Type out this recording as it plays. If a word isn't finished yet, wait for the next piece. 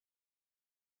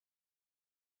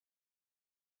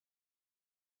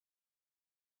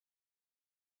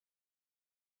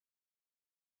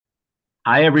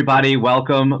Hi, everybody.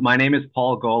 Welcome. My name is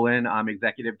Paul Golan. I'm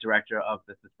executive director of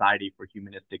the Society for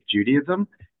Humanistic Judaism.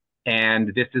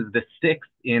 And this is the sixth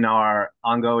in our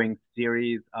ongoing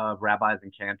series of rabbis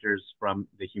and cantors from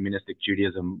the Humanistic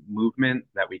Judaism movement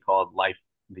that we called Life,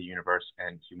 the Universe,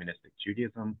 and Humanistic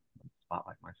Judaism.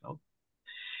 Spotlight myself.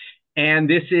 And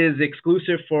this is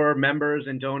exclusive for members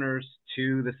and donors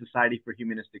to the Society for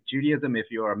Humanistic Judaism. If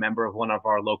you're a member of one of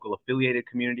our local affiliated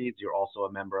communities, you're also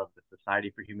a member of the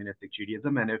Society for Humanistic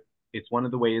Judaism. And if it's one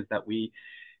of the ways that we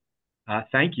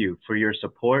thank you for your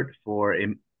support, for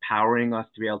empowering us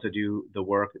to be able to do the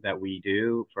work that we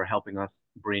do, for helping us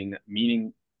bring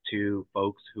meaning to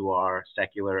folks who are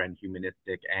secular and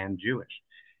humanistic and Jewish.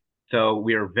 So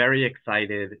we are very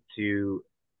excited to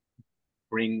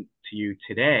bring to you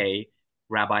today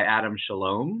Rabbi Adam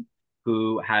Chalom,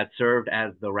 who has served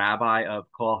as the rabbi of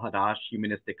Kol Hadash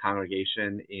Humanistic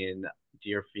Congregation in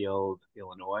Deerfield,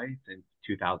 Illinois since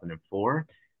 2004.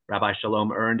 Rabbi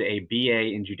Chalom earned a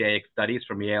BA in Judaic Studies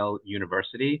from Yale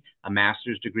University, a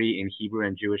master's degree in Hebrew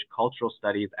and Jewish Cultural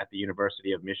Studies at the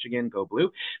University of Michigan, go Blue,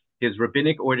 his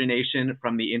rabbinic ordination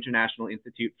from the International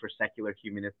Institute for Secular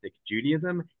Humanistic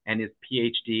Judaism, and his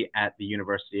PhD at the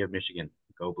University of Michigan,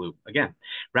 go Blue again.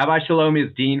 Rabbi Chalom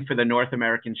is Dean for the North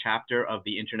American chapter of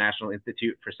the International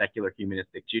Institute for Secular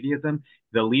Humanistic Judaism,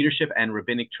 the Leadership and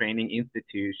Rabbinic Training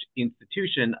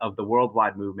Institution of the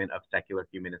Worldwide Movement of Secular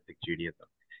Humanistic Judaism.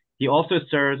 He also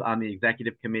serves on the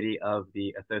executive committee of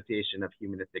the Association of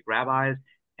Humanistic Rabbis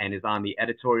and is on the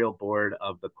editorial board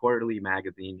of the quarterly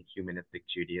magazine Humanistic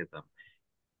Judaism.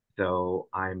 So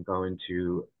I'm going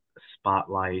to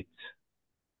spotlight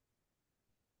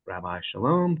Rabbi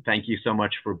Chalom. Thank you so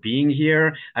much for being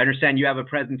here. I understand you have a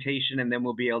presentation and then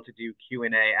we'll be able to do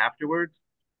Q&A afterwards.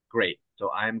 Great. So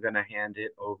I'm going to hand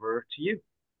it over to you.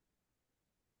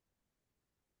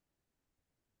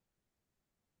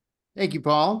 Thank you,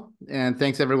 Paul, and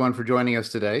thanks everyone for joining us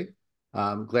today.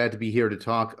 I'm glad to be here to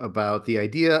talk about the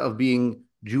idea of being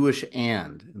Jewish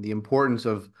and the importance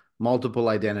of multiple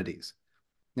identities.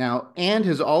 Now, and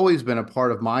has always been a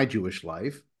part of my Jewish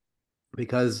life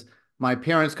because my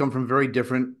parents come from very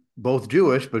different, both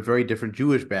Jewish, but very different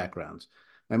Jewish backgrounds.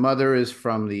 My mother is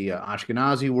from the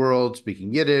Ashkenazi world,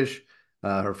 speaking Yiddish.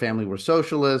 Her family were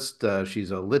socialist.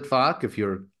 She's a Litvak, if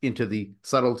you're into the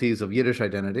subtleties of Yiddish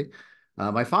identity.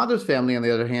 My father's family, on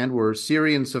the other hand, were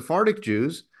Syrian Sephardic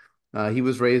Jews. He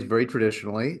was raised very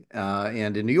traditionally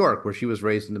and in New York, where she was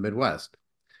raised in the Midwest.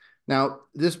 Now,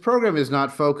 this program is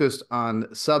not focused on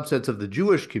subsets of the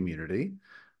Jewish community,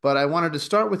 but I wanted to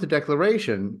start with the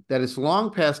declaration that it's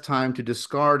long past time to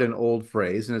discard an old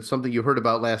phrase, and it's something you heard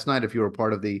about last night if you were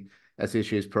part of the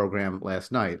SHA's program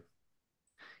last night.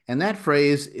 And that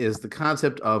phrase is the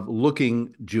concept of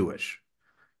looking Jewish.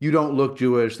 You don't look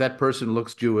Jewish, that person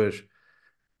looks Jewish.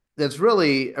 That's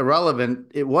really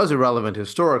irrelevant. It was irrelevant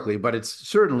historically, but it's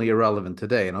certainly irrelevant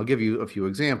today. And I'll give you a few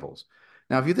examples.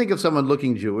 Now, if you think of someone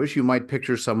looking Jewish, you might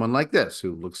picture someone like this,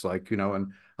 who looks like,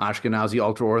 an Ashkenazi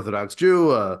ultra-Orthodox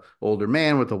Jew, an older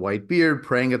man with a white beard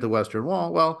praying at the Western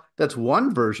Wall. Well, that's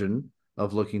one version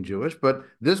of looking Jewish, but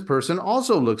this person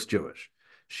also looks Jewish.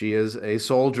 She is a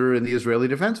soldier in the Israeli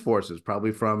Defense Forces,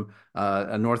 probably from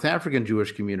a North African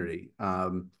Jewish community.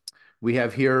 We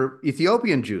have here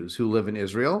Ethiopian Jews who live in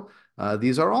Israel.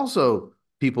 These are also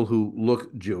people who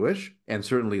look Jewish and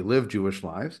certainly live Jewish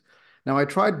lives. Now, I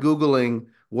tried Googling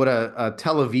what a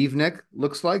Tel Avivnik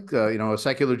looks like, a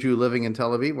secular Jew living in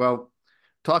Tel Aviv. Well,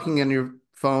 talking in your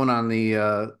phone on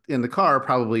in the car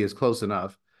probably is close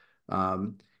enough.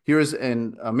 Here's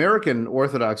an American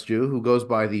Orthodox Jew who goes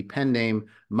by the pen name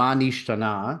Ma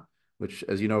Nishtana, which,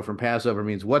 as you know from Passover,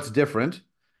 means what's different.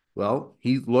 Well,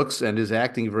 he looks and is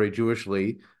acting very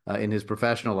Jewishly in his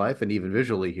professional life and even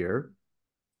visually here.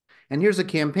 And here's a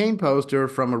campaign poster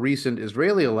from a recent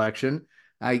Israeli election.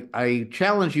 I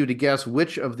challenge you to guess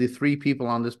which of the three people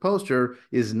on this poster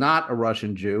is not a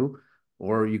Russian Jew,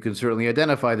 or you can certainly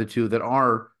identify the two that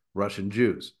are Russian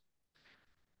Jews.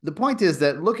 The point is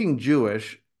that looking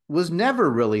Jewish was never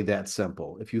really that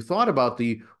simple. If you thought about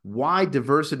the wide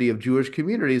diversity of Jewish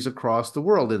communities across the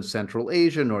world in Central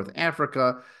Asia, North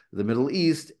Africa, the Middle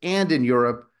East, and in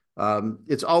Europe,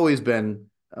 it's always been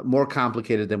more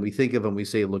complicated than we think of when we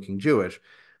say looking Jewish.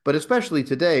 But especially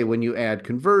today, when you add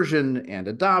conversion and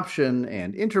adoption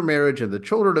and intermarriage and the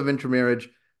children of intermarriage,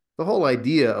 the whole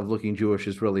idea of looking Jewish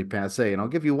is really passé. And I'll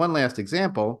give you one last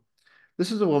example.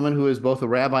 This is a woman who is both a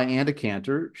rabbi and a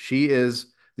cantor. She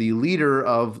is the leader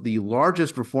of the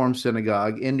largest Reform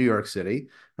synagogue in New York City.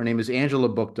 Her name is Angela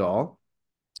Bookdahl.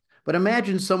 But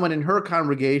imagine someone in her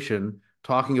congregation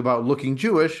talking about looking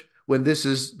Jewish when this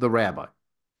is the rabbi.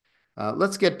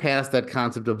 Let's get past that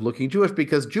concept of looking Jewish,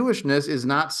 because Jewishness is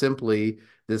not simply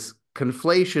this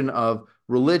conflation of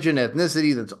religion,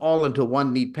 ethnicity that's all into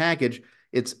one neat package.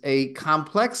 It's a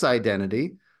complex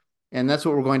identity, and that's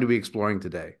what we're going to be exploring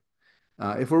today.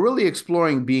 If we're really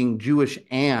exploring being Jewish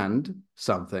and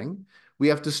something, we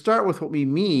have to start with what we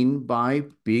mean by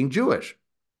being Jewish.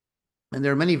 And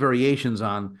there are many variations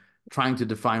on trying to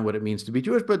define what it means to be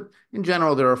Jewish, but in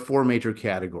general, there are four major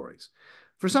categories.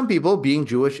 For some people, being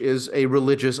Jewish is a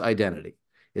religious identity.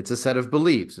 It's a set of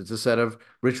beliefs. It's a set of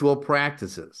ritual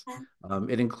practices.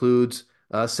 It includes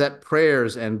set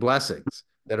prayers and blessings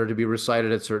that are to be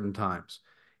recited at certain times.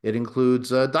 It includes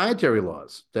dietary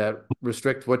laws that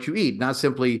restrict what you eat, not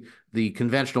simply the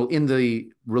conventional in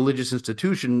the religious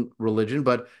institution religion,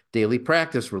 but daily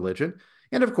practice religion.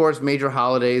 And of course, major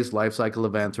holidays, life cycle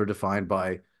events are defined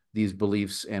by these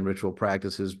beliefs and ritual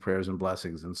practices, prayers and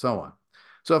blessings, and so on.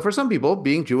 So for some people,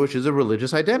 being Jewish is a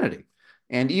religious identity.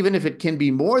 And even if it can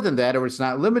be more than that, or it's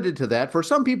not limited to that, for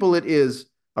some people, it is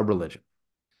a religion.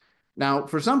 Now,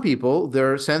 for some people,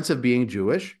 their sense of being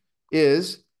Jewish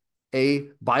is a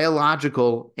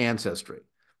biological ancestry.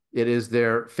 It is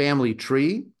their family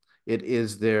tree. It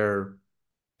is their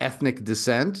ethnic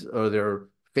descent or their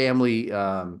family,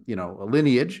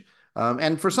 lineage.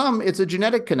 And for some, it's a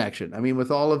genetic connection. I mean,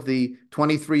 with all of the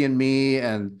 23andMe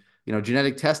and,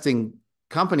 genetic testing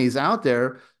companies out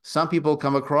there, some people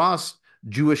come across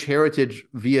Jewish heritage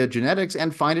via genetics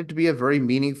and find it to be a very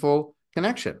meaningful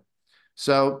connection.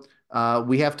 So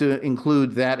we have to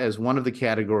include that as one of the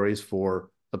categories for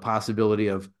the possibility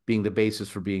of being the basis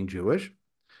for being Jewish.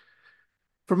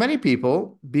 For many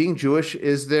people, being Jewish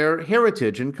is their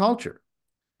heritage and culture.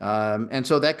 And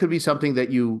so that could be something that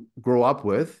you grow up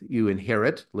with, you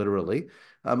inherit, literally,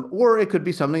 or it could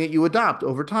be something that you adopt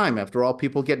over time. After all,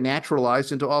 people get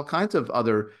naturalized into all kinds of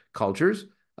other cultures,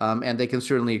 and they can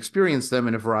certainly experience them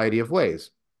in a variety of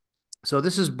ways. So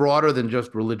this is broader than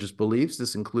just religious beliefs.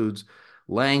 This includes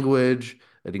language,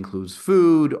 it includes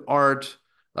food, art,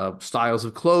 styles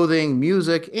of clothing,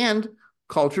 music, and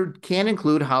culture can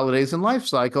include holidays and life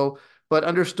cycle, but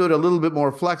understood a little bit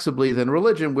more flexibly than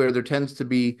religion, where there tends to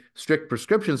be strict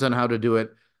prescriptions on how to do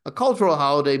it. A cultural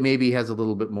holiday maybe has a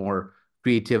little bit more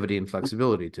creativity and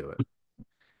flexibility to it.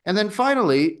 And then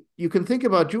finally, you can think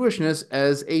about Jewishness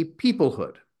as a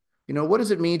peoplehood. What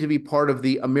does it mean to be part of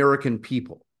the American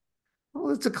people?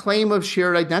 Well, it's a claim of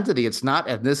shared identity. It's not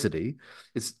ethnicity.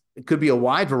 It could be a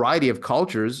wide variety of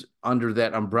cultures under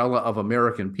that umbrella of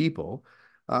American people.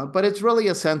 But it's really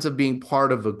a sense of being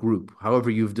part of a group, however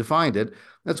you've defined it.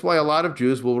 That's why a lot of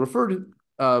Jews will refer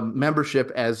to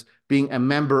membership as being a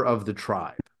member of the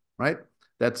tribe, right?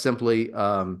 That's simply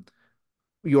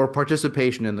your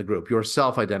participation in the group, your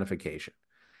self-identification.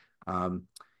 And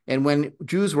when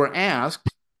Jews were asked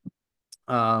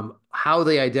how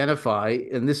they identify,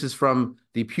 and this is from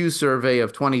the Pew survey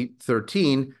of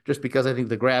 2013, just because I think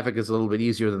the graphic is a little bit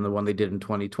easier than the one they did in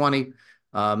 2020,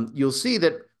 you'll see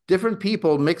that different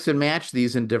people mix and match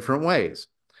these in different ways.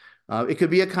 It could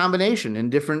be a combination in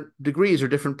different degrees or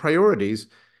different priorities,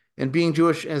 and being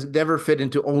Jewish has never fit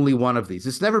into only one of these.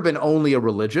 It's never been only a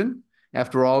religion.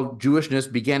 After all,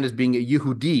 Jewishness began as being a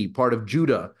Yehudi, part of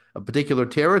Judah, a particular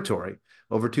territory,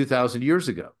 over 2,000 years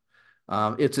ago.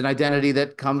 It's an identity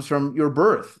that comes from your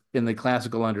birth in the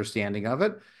classical understanding of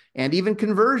it. And even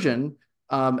conversion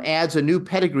adds a new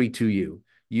pedigree to you.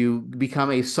 You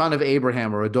become a son of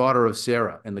Abraham or a daughter of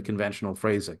Sarah in the conventional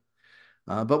phrasing.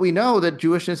 But we know that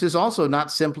Jewishness is also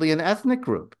not simply an ethnic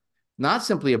group, not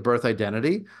simply a birth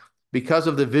identity, because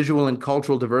of the visual and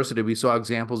cultural diversity we saw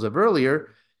examples of earlier,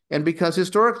 and because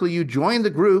historically you joined the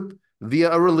group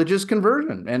via a religious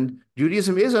conversion. And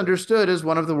Judaism is understood as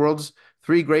one of the world's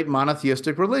three great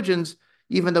monotheistic religions,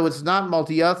 even though it's not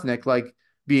multi-ethnic. Like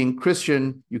being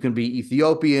Christian, you can be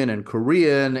Ethiopian and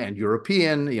Korean and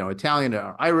European, Italian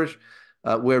or Irish,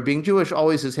 where being Jewish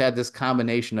always has had this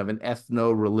combination of an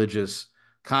ethno-religious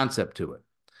concept to it.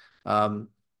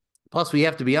 Plus, we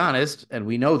have to be honest, and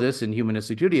we know this in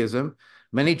humanistic Judaism,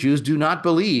 many Jews do not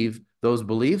believe those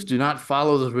beliefs, do not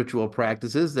follow those ritual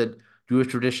practices that Jewish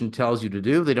tradition tells you to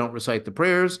do. They don't recite the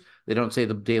prayers. They don't say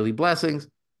the daily blessings.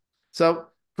 So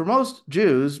for most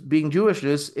Jews, being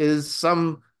Jewishness is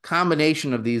some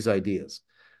combination of these ideas.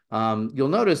 You'll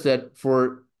notice that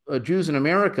for Jews in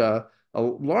America, a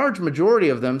large majority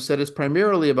of them said it's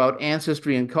primarily about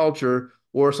ancestry and culture,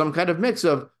 or some kind of mix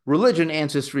of religion,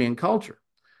 ancestry, and culture.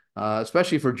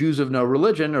 Especially for Jews of no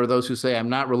religion, or those who say, I'm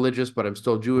not religious, but I'm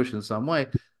still Jewish in some way,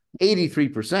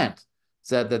 83%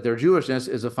 said that their Jewishness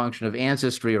is a function of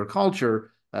ancestry or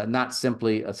culture, not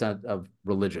simply a sense of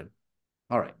religion.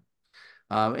 All right.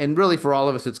 And really, for all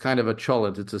of us, it's kind of a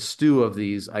cholent. It's a stew of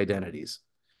these identities.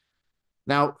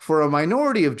 Now, for a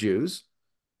minority of Jews,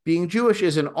 being Jewish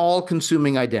is an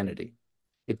all-consuming identity.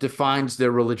 It defines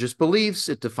their religious beliefs,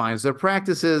 it defines their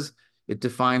practices, it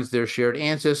defines their shared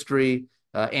ancestry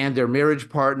and their marriage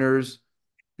partners.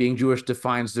 Being Jewish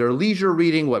defines their leisure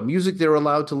reading, what music they're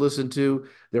allowed to listen to,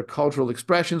 their cultural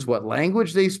expressions, what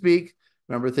language they speak.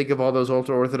 Remember, think of all those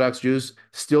ultra-Orthodox Jews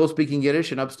still speaking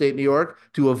Yiddish in upstate New York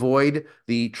to avoid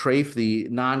the treif, the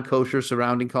non-kosher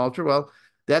surrounding culture. Well,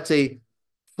 that's a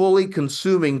fully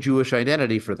consuming Jewish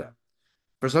identity for them.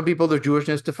 For some people, their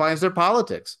Jewishness defines their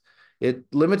politics. It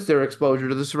limits their exposure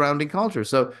to the surrounding culture.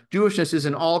 So Jewishness is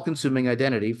an all-consuming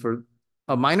identity for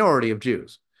a minority of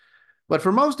Jews. But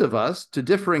for most of us, to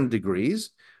differing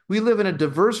degrees, we live in a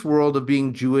diverse world of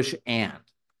being Jewish and.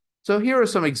 So here are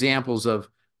some examples of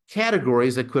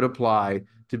categories that could apply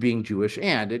to being Jewish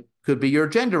and. It could be your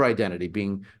gender identity,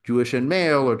 being Jewish and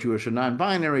male or Jewish and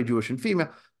non-binary, Jewish and female.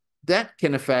 That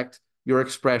can affect your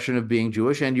expression of being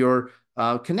Jewish and your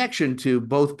connection to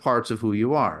both parts of who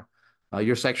you are.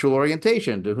 Your sexual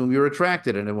orientation, to whom you're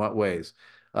attracted and in what ways.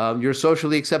 Your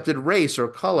socially accepted race or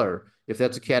color, if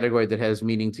that's a category that has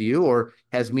meaning to you or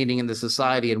has meaning in the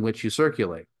society in which you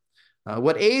circulate.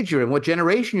 What age you're in, what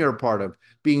generation you're a part of,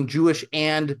 being Jewish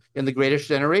and in the greatest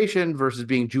generation versus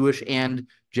being Jewish and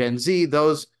Gen Z,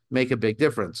 those make a big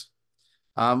difference.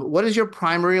 What is your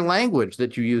primary language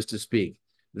that you use to speak?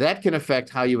 That can affect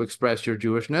how you express your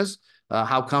Jewishness,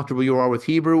 how comfortable you are with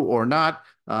Hebrew or not,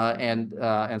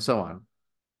 and so on.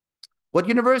 What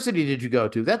university did you go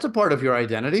to? That's a part of your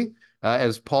identity,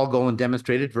 as Paul Golan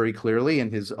demonstrated very clearly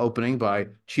in his opening by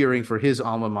cheering for his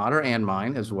alma mater and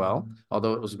mine as well,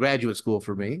 although it was graduate school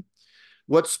for me.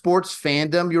 What sports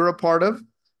fandom you're a part of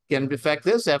can affect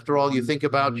this. After all, you think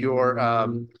about your,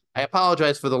 I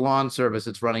apologize for the lawn service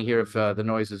that's running here if the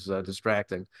noise is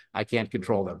distracting. I can't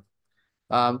control them.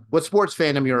 What sports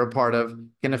fandom you're a part of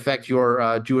can affect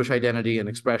your Jewish identity and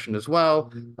expression as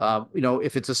well.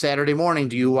 If it's a Saturday morning,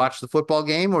 do you watch the football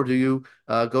game or do you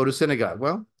go to synagogue?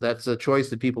 Well, that's a choice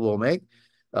that people will make.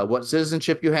 What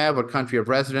citizenship you have, what country of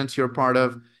residence you're a part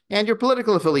of, and your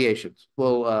political affiliations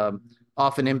will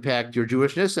often impact your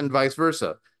Jewishness and vice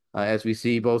versa, as we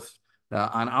see both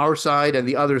on our side and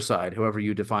the other side, however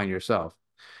you define yourself.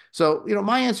 So,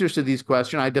 my answers to these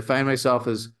questions, I define myself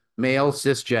as male,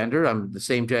 cisgender. I'm the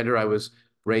same gender I was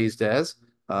raised as.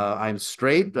 I'm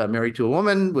straight, married to a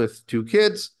woman with 2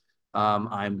 kids.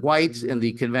 I'm white in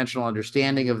the conventional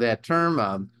understanding of that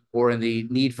term, or in the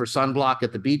need for sunblock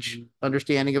at the beach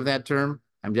understanding of that term.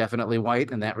 I'm definitely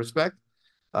white in that respect.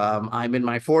 I'm in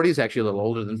my 40s, actually a little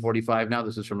older than 45 now.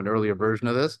 This is from an earlier version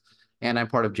of this. And I'm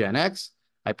part of Gen X.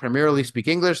 I primarily speak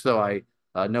English, though I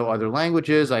know other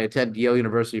languages. I attend Yale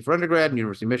University for undergrad and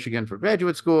University of Michigan for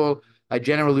graduate school. I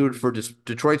generally root for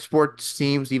Detroit sports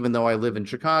teams, even though I live in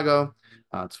Chicago.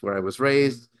 That's where I was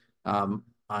raised. I'm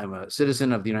a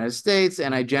citizen of the United States,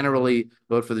 and I generally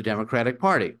vote for the Democratic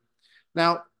Party.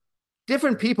 Now,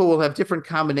 different people will have different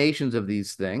combinations of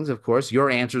these things. Of course, your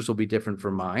answers will be different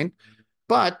from mine,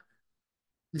 but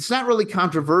it's not really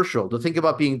controversial to think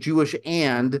about being Jewish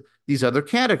and these other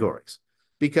categories,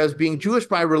 because being Jewish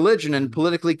by religion and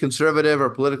politically conservative or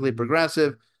politically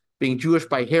progressive, being Jewish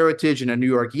by heritage and a New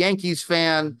York Yankees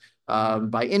fan,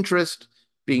 by interest,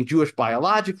 being Jewish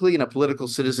biologically and a political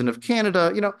citizen of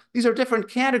Canada, these are different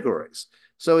categories.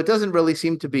 So it doesn't really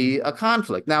seem to be a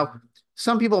conflict. Now,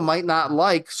 some people might not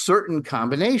like certain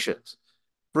combinations.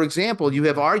 For example, you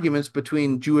have arguments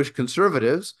between Jewish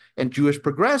conservatives and Jewish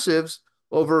progressives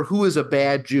over who is a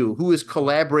bad Jew, who is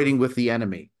collaborating with the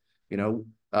enemy,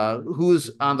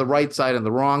 who's on the right side and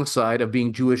the wrong side of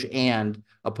being Jewish and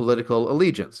a political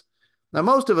allegiance. Now,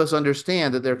 most of us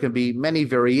understand that there can be many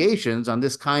variations on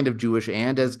this kind of Jewish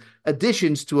and as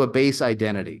additions to a base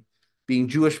identity, being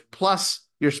Jewish plus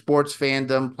your sports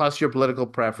fandom, plus your political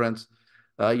preference,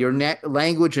 your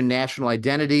language and national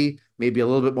identity may be a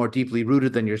little bit more deeply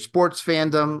rooted than your sports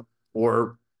fandom,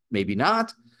 or maybe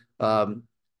not.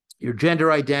 Your gender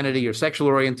identity, your sexual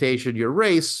orientation, your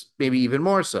race, maybe even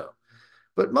more so.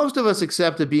 But most of us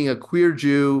accept that being a queer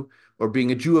Jew or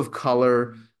being a Jew of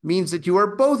color means that you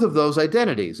are both of those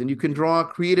identities, and you can draw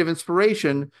creative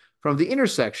inspiration from the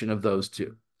intersection of those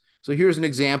two. So here's an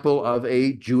example of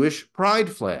a Jewish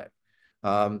pride flag.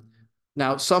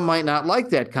 Now, some might not like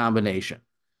that combination.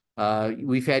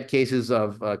 We've had cases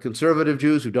of conservative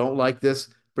Jews who don't like this,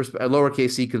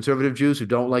 lowercase c conservative Jews who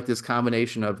don't like this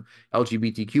combination of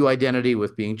LGBTQ identity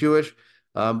with being Jewish.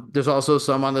 There's also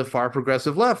some on the far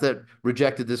progressive left that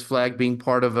rejected this flag being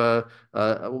part of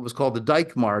what was called the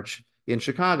Dyke March in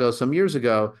Chicago some years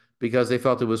ago because they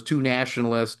felt it was too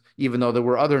nationalist, even though there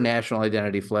were other national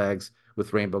identity flags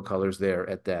with rainbow colors there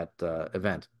at that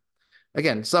event.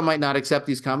 Again, some might not accept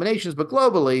these combinations, but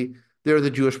globally, they're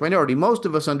the Jewish minority. Most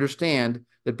of us understand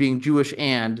that being Jewish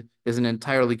and is an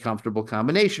entirely comfortable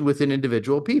combination within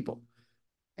individual people.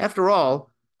 After all,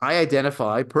 I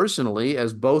identify personally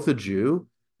as both a Jew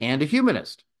and a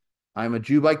humanist. I'm a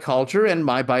Jew by culture and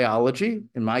my biology,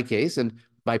 in my case, and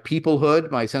by peoplehood,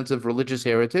 my sense of religious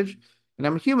heritage, and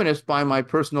I'm a humanist by my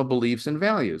personal beliefs and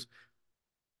values.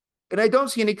 And I don't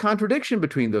see any contradiction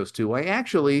between those two. I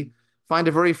actually find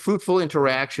a very fruitful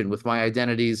interaction with my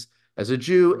identities as a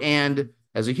Jew and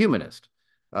as a humanist.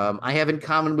 I have in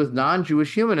common with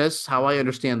non-Jewish humanists how I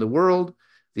understand the world,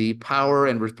 the power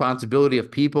and responsibility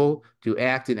of people to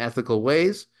act in ethical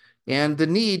ways, and the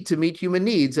need to meet human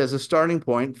needs as a starting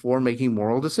point for making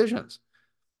moral decisions.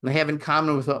 And I have in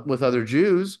common with other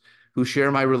Jews who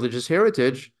share my religious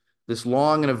heritage this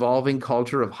long and evolving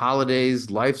culture of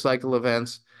holidays, life cycle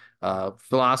events,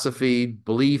 philosophy,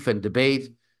 belief, and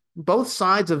debate. Both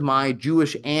sides of my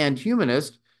Jewish and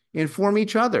humanist inform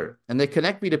each other, and they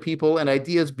connect me to people and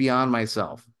ideas beyond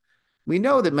myself. We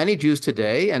know that many Jews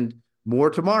today, and more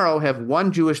tomorrow, have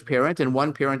one Jewish parent and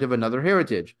one parent of another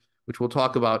heritage, which we'll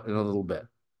talk about in a little bit.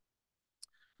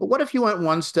 But what if you went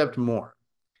one step more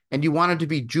and you wanted to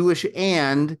be Jewish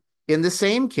and in the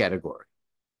same category?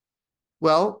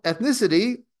 Well,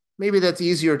 ethnicity, maybe that's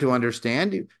easier to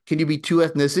understand. Can you be two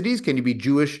ethnicities? Can you be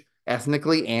Jewish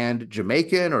ethnically and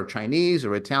Jamaican or Chinese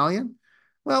or Italian?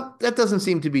 Well, that doesn't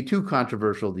seem to be too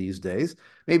controversial these days.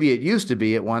 Maybe it used to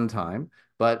be at one time,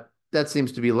 but that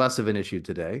seems to be less of an issue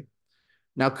today.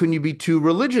 Now, can you be two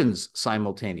religions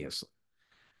simultaneously?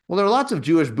 Well, there are lots of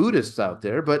Jewish Buddhists out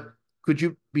there, but could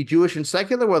you be Jewish and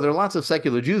secular? Well, there are lots of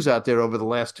secular Jews out there over the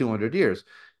last 200 years.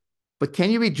 But can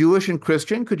you be Jewish and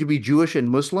Christian? Could you be Jewish and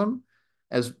Muslim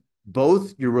as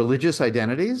both your religious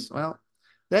identities? Well,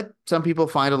 that some people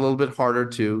find a little bit harder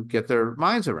to get their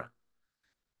minds around.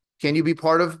 Can you be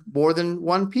part of more than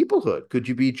one peoplehood? Could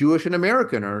you be Jewish and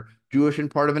American or Jewish and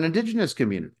part of an indigenous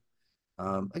community?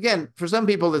 Again, for some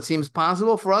people, that seems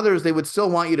possible. For others, they would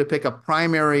still want you to pick a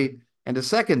primary and a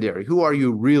secondary. Who are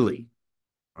you really,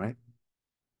 right?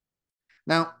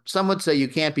 Now, some would say you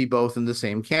can't be both in the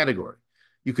same category.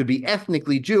 You could be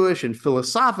ethnically Jewish and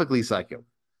philosophically secular.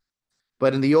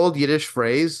 But in the old Yiddish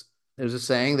phrase, there's a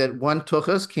saying that one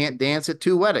tuchus can't dance at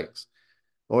two weddings.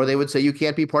 Or they would say you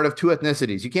can't be part of two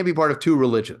ethnicities. You can't be part of two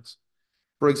religions.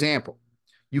 For example,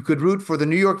 you could root for the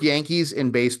New York Yankees in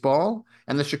baseball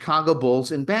and the Chicago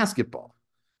Bulls in basketball,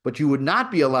 but you would not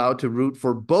be allowed to root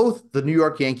for both the New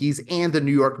York Yankees and the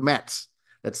New York Mets.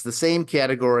 That's the same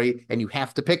category, and you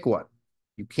have to pick one.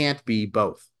 You can't be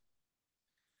both.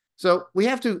 So we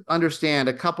have to understand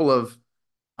a couple of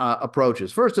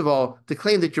approaches. First of all, to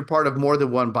claim that you're part of more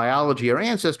than one biology or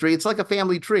ancestry, it's like a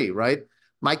family tree, right?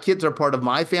 My kids are part of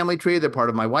my family tree. They're part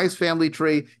of my wife's family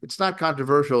tree. It's not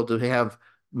controversial to have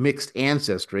mixed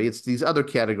ancestry. It's these other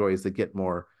categories that get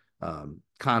more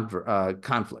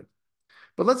conflict.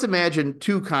 But let's imagine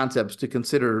two concepts to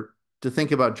consider to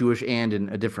think about Jewish and in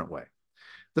a different way.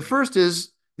 The first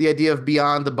is the idea of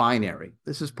beyond the binary.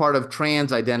 This is part of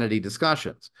trans identity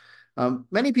discussions.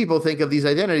 Many people think of these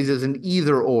identities as an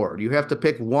either or. You have to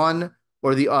pick one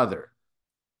or the other.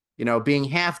 You know, being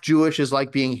half Jewish is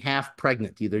like being half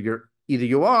pregnant. Either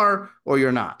you are or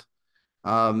you're not.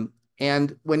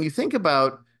 And when you think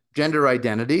about gender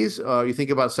identities, you think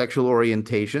about sexual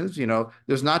orientations, you know,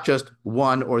 there's not just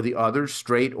one or the other,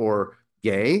 straight or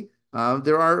gay.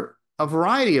 There are a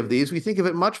variety of these. We think of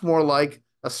it much more like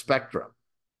a spectrum.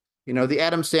 You know, the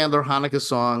Adam Sandler Hanukkah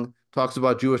song talks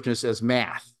about Jewishness as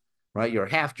math, right? You're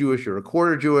half Jewish, you're a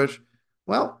quarter Jewish.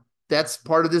 Well, that's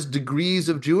part of this degrees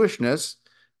of Jewishness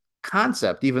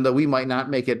concept, even though we might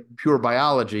not make it pure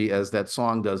biology as that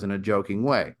song does in a joking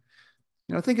way.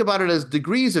 You know, think about it as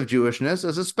degrees of Jewishness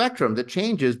as a spectrum that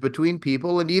changes between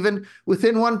people and even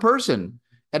within one person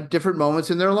at different moments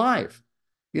in their life.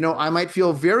 You know, I might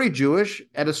feel very Jewish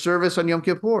at a service on Yom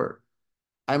Kippur.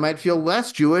 I might feel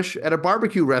less Jewish at a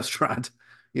barbecue restaurant.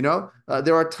 You know,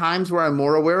 there are times where I'm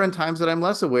more aware and times that I'm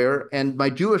less aware, and my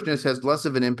Jewishness has less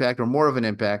of an impact or more of an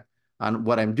impact on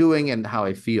what I'm doing and how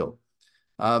I feel.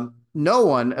 No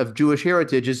one of Jewish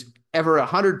heritage is ever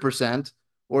 100%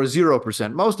 or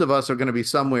 0%. Most of us are going to be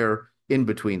somewhere in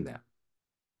between that.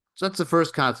 So that's the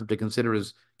first concept to consider,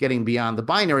 is getting beyond the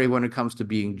binary when it comes to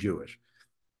being Jewish.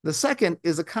 The second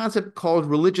is a concept called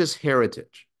religious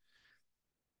heritage.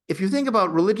 If you think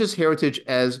about religious heritage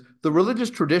as the religious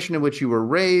tradition in which you were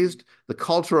raised, the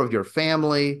culture of your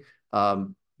family,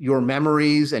 your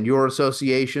memories and your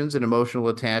associations and emotional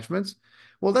attachments,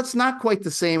 Well, that's not quite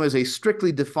the same as a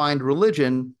strictly defined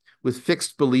religion with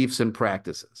fixed beliefs and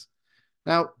practices.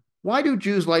 Now, why do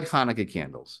Jews light Hanukkah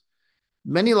candles?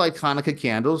 Many light Hanukkah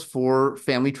candles for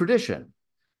family tradition.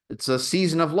 It's a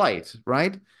season of light,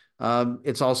 right?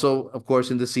 It's also, of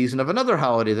course, in the season of another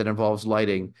holiday that involves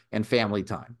lighting and family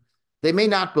time. They may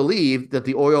not believe that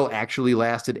the oil actually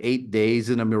lasted 8 days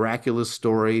in a miraculous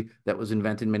story that was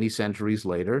invented many centuries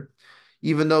later,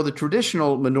 even though the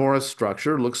traditional menorah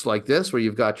structure looks like this, where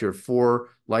you've got your 4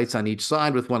 lights on each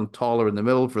side with one taller in the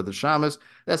middle for the shamas.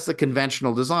 That's the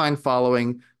conventional design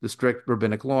following the strict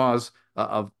rabbinic laws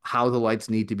of how the lights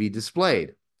need to be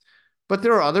displayed. But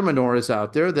there are other menorahs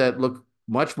out there that look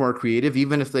much more creative,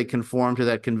 even if they conform to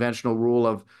that conventional rule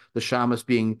of the shamas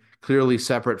being clearly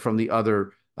separate from the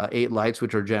other 8 lights,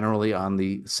 which are generally on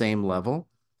the same level.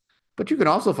 But you can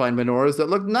also find menorahs that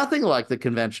look nothing like the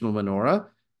conventional menorah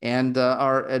and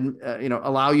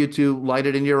allow you to light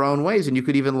it in your own ways. And you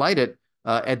could even light it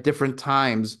at different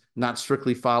times, not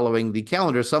strictly following the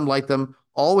calendar. Some light them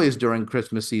always during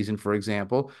Christmas season, for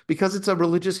example, because it's a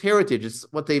religious heritage. It's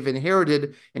what they've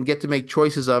inherited and get to make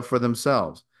choices of for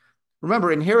themselves.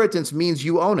 Remember, inheritance means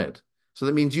you own it. So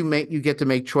that means you get to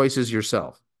make choices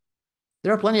yourself.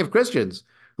 There are plenty of Christians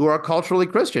who are culturally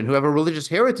Christian, who have a religious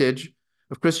heritage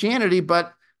of Christianity,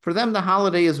 but for them, the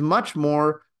holiday is much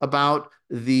more about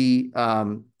the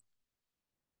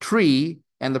tree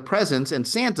and the presents and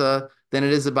Santa than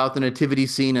it is about the nativity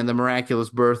scene and the miraculous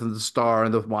birth and the star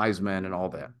and the wise men and all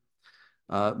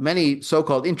that. Many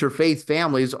so-called interfaith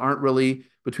families aren't really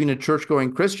between a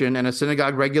church-going Christian and a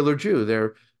synagogue regular Jew.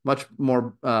 They're much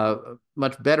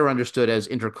better understood as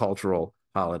intercultural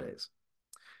holidays.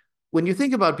 When you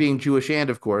think about being Jewish, and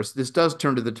of course, this does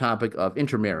turn to the topic of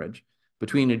intermarriage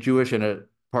between a Jewish and a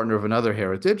partner of another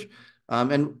heritage.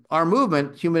 And our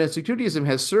movement, Humanistic Judaism,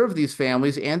 has served these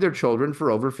families and their children for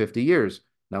over 50 years,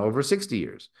 now over 60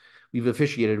 years. We've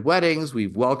officiated weddings,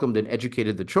 we've welcomed and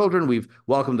educated the children, we've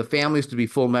welcomed the families to be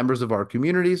full members of our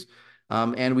communities,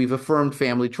 and we've affirmed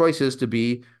family choices to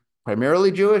be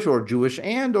primarily Jewish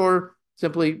or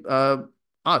simply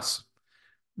us.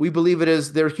 We believe it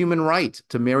is their human right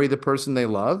to marry the person they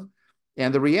love.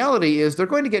 And the reality is they're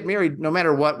going to get married no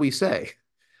matter what we say.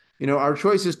 Our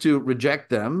choice is to reject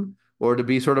them or to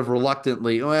be sort of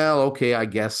reluctantly, well, okay, I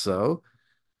guess so,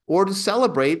 or to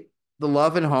celebrate the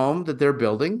love and home that they're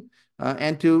building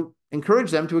and to encourage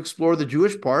them to explore the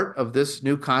Jewish part of this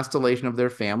new constellation of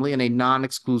their family in a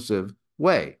non-exclusive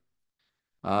way.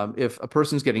 If a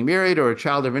person's getting married or a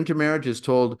child of intermarriage is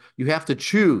told you have to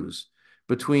choose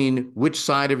between which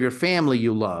side of your family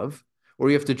you love, or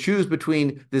you have to choose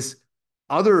between this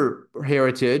other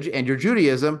heritage and your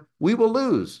Judaism, we will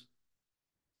lose.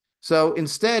 So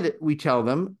instead, we tell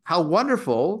them how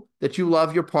wonderful that you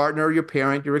love your partner, your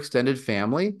parent, your extended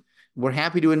family. We're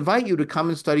happy to invite you to come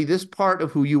and study this part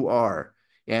of who you are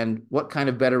and what kind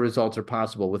of better results are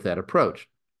possible with that approach.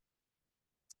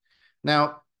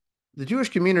 Now, the Jewish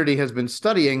community has been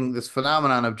studying this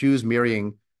phenomenon of Jews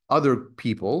marrying other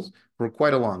peoples for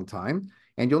quite a long time.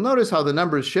 And you'll notice how the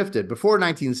numbers shifted. Before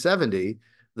 1970,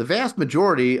 the vast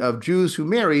majority of Jews who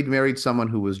married someone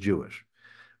who was Jewish.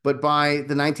 But by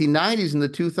the 1990s and the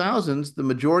 2000s, the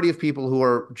majority of people who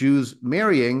are Jews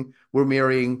marrying were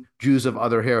marrying Jews of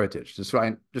other heritage. To try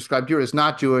and describe Jew as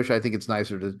not Jewish, I think it's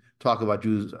nicer to talk about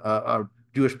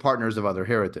Jewish partners of other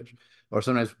heritage. Or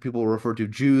sometimes people refer to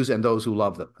Jews and those who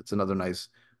love them. That's another nice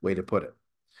way to put it.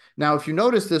 Now, if you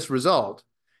notice this result,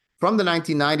 from the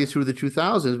 1990s through the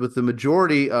 2000s, with the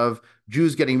majority of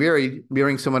Jews getting married,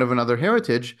 marrying someone of another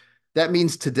heritage, that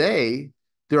means today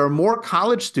there are more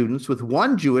college students with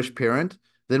one Jewish parent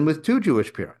than with two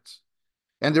Jewish parents.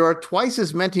 And there are twice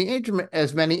as many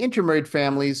intermarried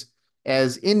families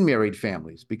as in-married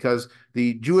families, because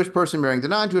the Jewish person marrying the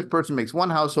non-Jewish person makes one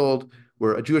household,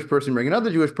 where a Jewish person marrying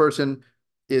another Jewish person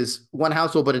is one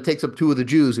household, but it takes up two of the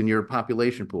Jews in your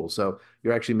population pool. So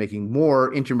you're actually making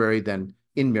more intermarried than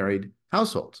in-married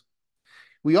households.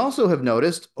 We also have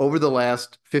noticed over the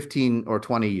last 15 or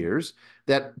 20 years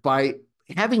that by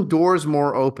having doors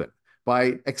more open,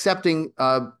 by accepting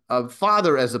a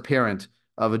father as a parent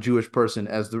of a Jewish person,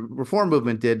 as the Reform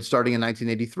movement did starting in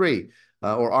 1983,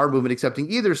 or our movement accepting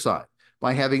either side,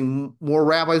 by having more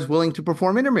rabbis willing to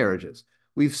perform intermarriages,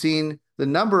 we've seen the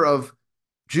number of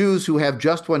Jews who have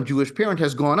just one Jewish parent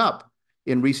has gone up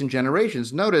in recent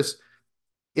generations. Notice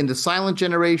in the silent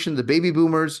generation, the baby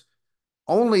boomers,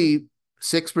 only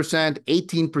 6%,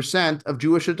 18% of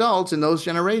Jewish adults in those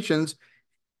generations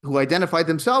who identified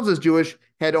themselves as Jewish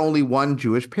had only one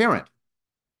Jewish parent.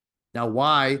 Now,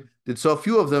 why did so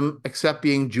few of them accept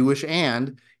being Jewish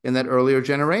and in that earlier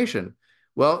generation?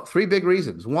 Well, three big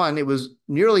reasons. One, it was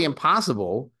nearly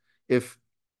impossible if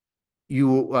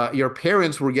your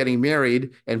parents were getting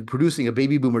married and producing a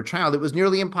baby boomer child, it was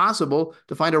nearly impossible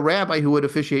to find a rabbi who would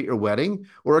officiate your wedding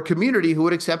or a community who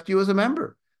would accept you as a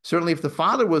member. Certainly, if the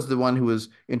father was the one who was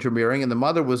intermarrying and the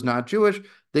mother was not Jewish,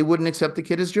 they wouldn't accept the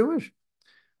kid as Jewish.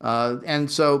 And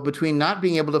so between not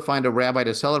being able to find a rabbi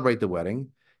to celebrate the wedding,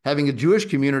 having a Jewish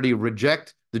community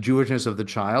reject the Jewishness of the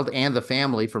child and the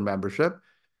family for membership,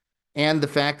 and the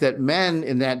fact that men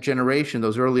in that generation,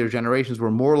 those earlier generations, were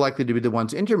more likely to be the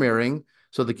ones intermarrying,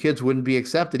 so the kids wouldn't be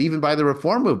accepted, even by the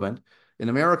Reform movement in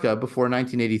America before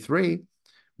 1983.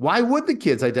 Why would the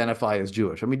kids identify as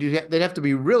Jewish? I mean, they'd have to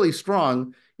be really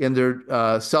strong in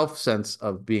their self-sense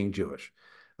of being Jewish.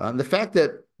 The fact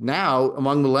that now,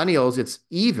 among millennials, it's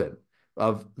even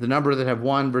of the number that have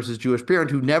one versus Jewish parent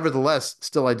who nevertheless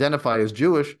still identify as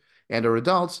Jewish and are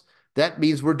adults, that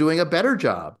means we're doing a better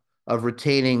job of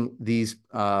retaining these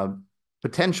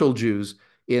potential Jews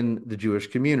in the Jewish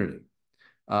community.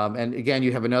 And again,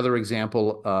 you have another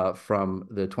example from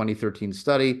the 2013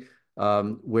 study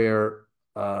where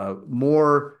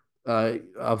more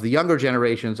of the younger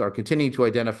generations are continuing to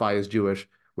identify as Jewish,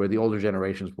 where the older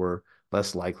generations were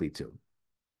less likely to.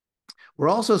 We're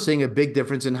also seeing a big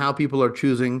difference in how people are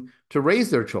choosing to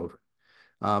raise their children.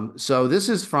 So this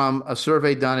is from a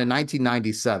survey done in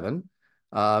 1997.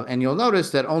 And you'll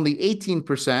notice that only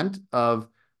 18% of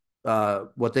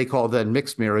what they call then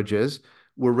mixed marriages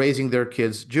were raising their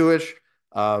kids Jewish.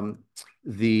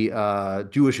 The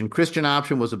Jewish and Christian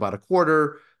option was about a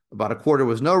quarter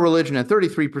was no religion, and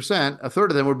 33%, a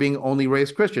third of them were being only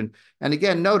raised Christian. And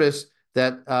again, notice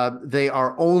that they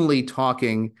are only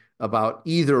talking about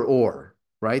either or,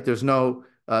 right? There's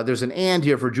an and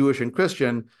here for Jewish and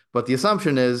Christian, but the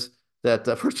assumption is that,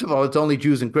 first of all, it's only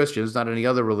Jews and Christians, not any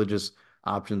other religious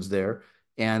options there.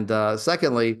 And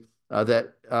secondly,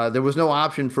 that there was no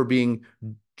option for being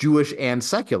Jewish and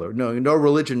secular. No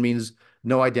religion means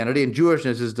no identity, and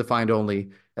Jewishness is defined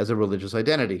only as a religious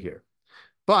identity here.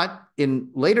 But in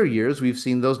later years, we've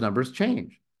seen those numbers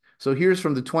change. So here's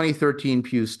from the 2013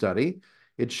 Pew study.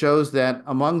 It shows that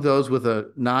among those with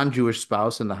a non-Jewish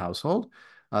spouse in the household,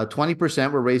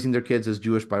 20% were raising their kids as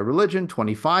Jewish by religion,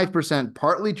 25%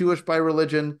 partly Jewish by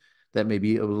religion, that may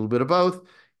be a little bit of both,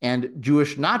 and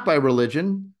Jewish not by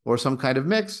religion or some kind of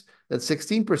mix, that's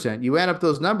 16%. You add up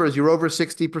those numbers, you're over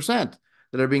 60%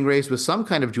 that are being raised with some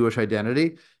kind of Jewish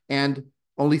identity, and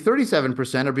only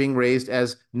 37% are being raised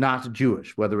as not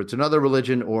Jewish, whether it's another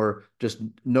religion or just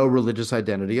no religious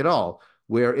identity at all,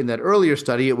 where in that earlier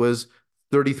study, it was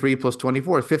 33 plus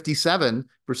 24,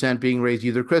 57% being raised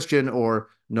either Christian or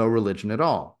no religion at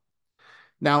all.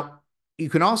 Now, you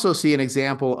can also see an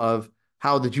example of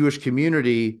how the Jewish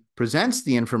community presents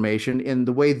the information in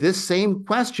the way this same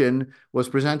question was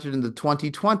presented in the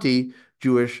 2020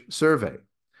 Jewish survey.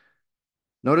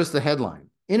 Notice the headline: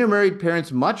 intermarried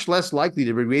parents much less likely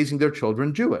to be raising their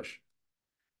children Jewish,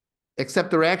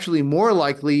 except they're actually more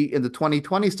likely in the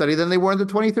 2020 study than they were in the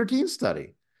 2013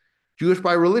 study. Jewish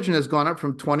by religion has gone up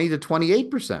from 20 to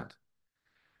 28%.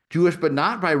 Jewish but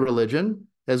not by religion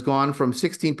has gone from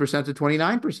 16% to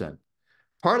 29%.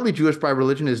 Partly Jewish by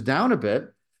religion is down a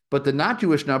bit, but the not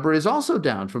Jewish number is also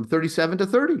down from 37 to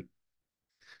 30.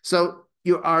 So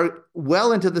you are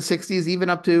well into the 60s, even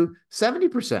up to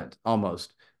 70%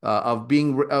 almost of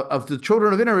the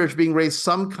children of intermarriage being raised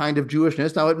some kind of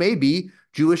Jewishness. Now it may be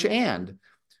Jewish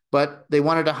but they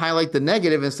wanted to highlight the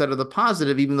negative instead of the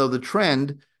positive, even though the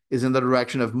trend is in the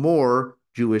direction of more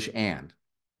Jewish and.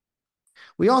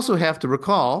 We also have to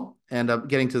recall, and I'm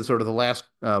getting to sort of the last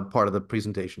part of the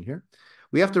presentation here,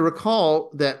 we have to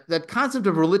recall that that concept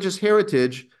of religious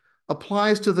heritage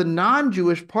applies to the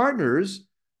non-Jewish partners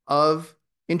of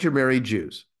intermarried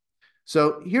Jews.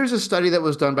 So here's a study that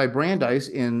was done by Brandeis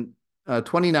in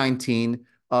 2019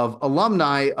 of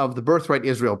alumni of the Birthright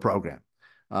Israel program.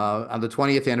 On the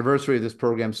 20th anniversary of this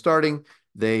program starting,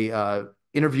 they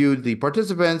interviewed the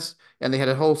participants, and they had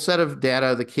a whole set of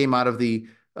data that came out of the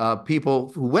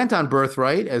people who went on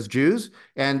Birthright as Jews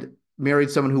and married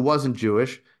someone who wasn't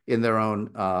Jewish in their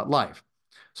own life.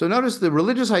 So notice the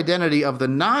religious identity of the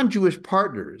non-Jewish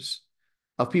partners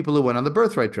of people who went on the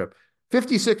Birthright trip.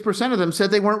 56% of them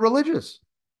said they weren't religious.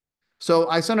 So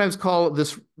I sometimes call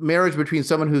this marriage between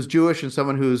someone who's Jewish and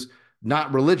someone who's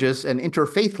not religious an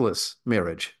interfaithless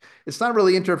marriage. It's not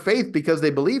really interfaith because they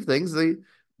believe things.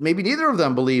 Maybe neither of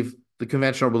them believe the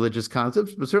conventional religious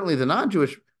concepts, but certainly the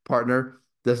non-Jewish partner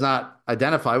does not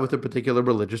identify with a particular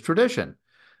religious tradition.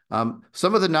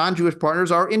 Some of the non-Jewish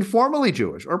partners are informally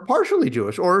Jewish or partially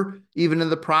Jewish or even in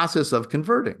the process of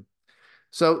converting.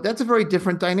 So that's a very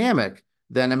different dynamic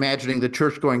than imagining the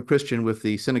church-going Christian with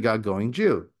the synagogue-going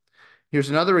Jew. Here's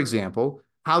another example.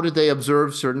 How did they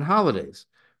observe certain holidays?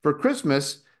 For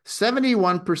Christmas,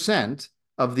 71%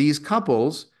 of these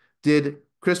couples did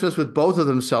Christmas with both of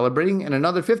them celebrating, and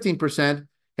another 15%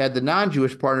 had the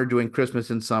non-Jewish partner doing Christmas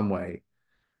in some way.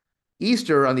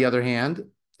 Easter, on the other hand,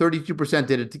 32%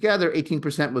 did it together,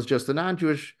 18% was just the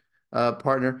non-Jewish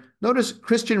partner. Notice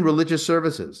Christian religious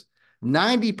services.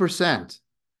 90%,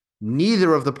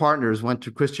 neither of the partners went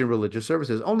to Christian religious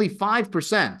services. Only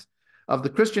 5% of the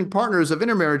Christian partners of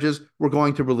intermarriages were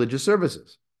going to religious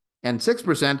services. And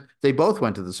 6%, they both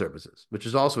went to the services, which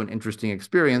is also an interesting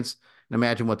experience. And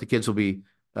imagine what the kids will be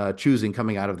choosing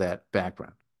coming out of that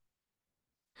background.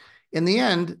 In the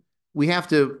end, we have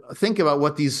to think about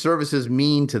what these services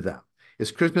mean to them.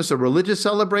 Is Christmas a religious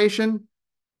celebration?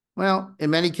 Well, in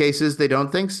many cases, they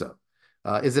don't think so.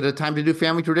 Is it a time to do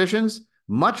family traditions?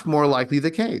 Much more likely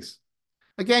the case.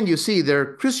 Again, you see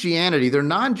their Christianity, their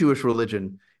non-Jewish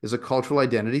religion is a cultural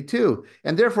identity too.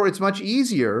 And therefore, it's much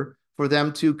easier for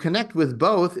them to connect with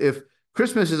both if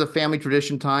Christmas is a family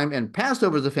tradition time and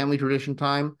Passover is a family tradition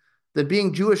time, than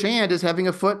being Jewish and is having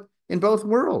a foot in both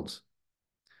worlds.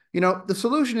 You know, the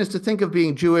solution is to think of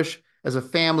being Jewish as a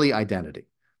family identity.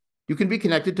 You can be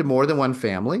connected to more than one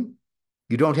family.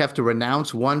 You don't have to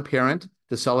renounce one parent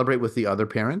to celebrate with the other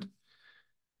parent.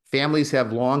 Families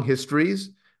have long histories.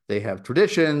 They have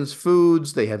traditions,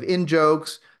 foods, they have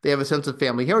in-jokes, they have a sense of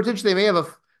family heritage. They may have a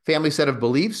family set of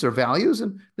beliefs or values,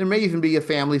 and there may even be a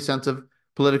family sense of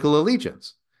political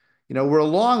allegiance. You know, we're a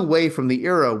long way from the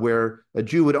era where a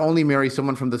Jew would only marry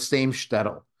someone from the same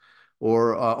shtetl,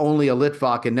 or only a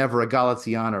Litvak and never a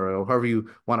Galicianer, or however you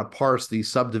want to parse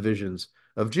these subdivisions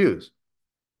of Jews.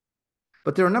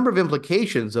 But there are a number of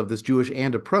implications of this Jewish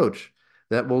and approach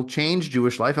that will change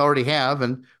Jewish life, already have,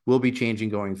 and will be changing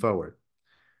going forward.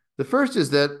 The first is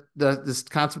that this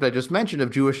concept I just mentioned of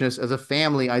Jewishness as a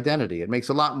family identity. It makes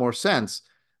a lot more sense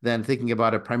than thinking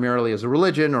about it primarily as a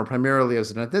religion or primarily as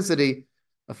an ethnicity.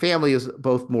 A family is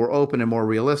both more open and more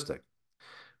realistic.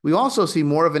 We also see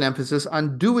more of an emphasis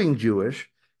on doing Jewish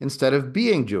instead of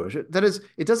being Jewish. That is,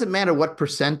 it doesn't matter what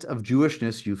percent of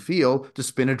Jewishness you feel to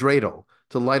spin a dreidel,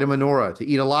 to light a menorah, to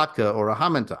eat a latke or a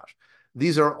hamantash.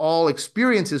 These are all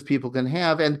experiences people can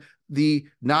have, and the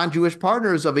non-Jewish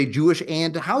partners of a Jewish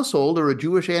and household or a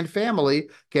Jewish and family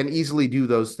can easily do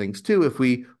those things too if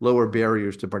we lower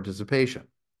barriers to participation.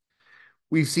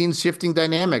 We've seen shifting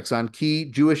dynamics on key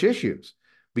Jewish issues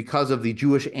because of the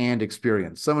Jewish and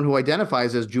experience. Someone who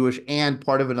identifies as Jewish and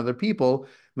part of another people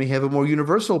may have a more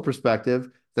universal perspective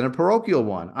than a parochial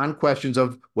one on questions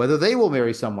of whether they will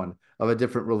marry someone of a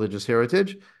different religious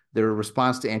heritage, their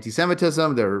response to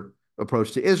anti-Semitism, their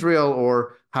approach to Israel,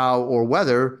 or how or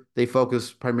whether they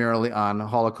focus primarily on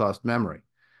Holocaust memory.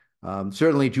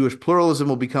 Certainly, Jewish pluralism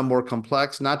will become more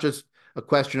complex, not just a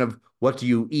question of what do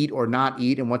you eat or not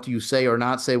eat and what do you say or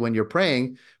not say when you're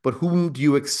praying, but whom do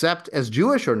you accept as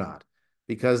Jewish or not?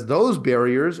 Because those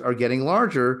barriers are getting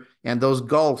larger and those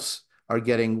gulfs are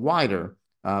getting wider,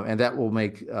 and that will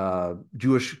make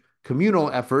Jewish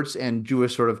communal efforts and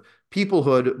Jewish sort of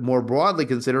peoplehood more broadly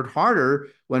considered harder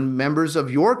when members of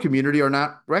your community are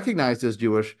not recognized as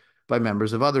Jewish by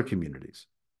members of other communities.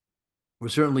 We'll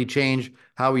certainly change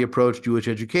how we approach Jewish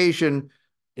education.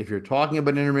 If you're talking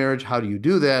about intermarriage, how do you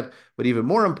do that? But even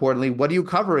more importantly, what do you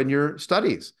cover in your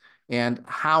studies? And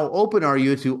how open are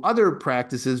you to other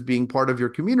practices being part of your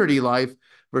community life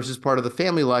versus part of the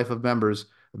family life of members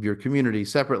of your community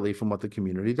separately from what the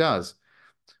community does?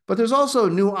 But there's also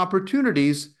new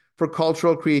opportunities for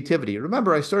cultural creativity.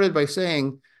 Remember, I started by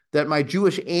saying that my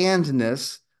Jewish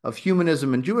andness of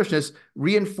humanism and Jewishness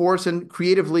reinforce and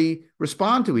creatively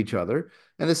respond to each other.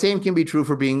 And the same can be true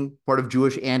for being part of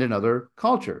Jewish and another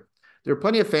culture. There are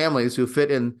plenty of families who fit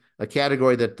in a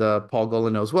category that Paul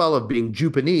Golan knows well of being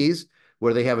Japanese,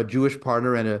 where they have a Jewish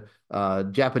partner and a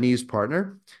Japanese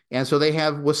partner. And so they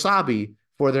have wasabi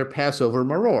for their Passover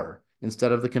maror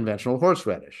instead of the conventional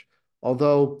horseradish.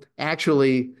 Although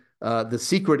actually the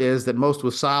secret is that most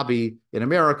wasabi in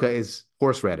America is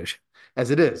horseradish,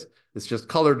 as it is. It's just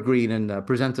colored green and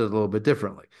presented a little bit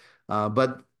differently.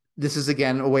 But this is,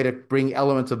 again, a way to bring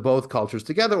elements of both cultures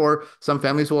together, or some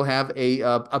families will have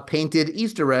a painted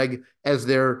Easter egg as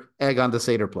their egg on the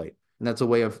Seder plate. And that's a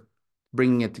way of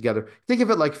bringing it together. Think of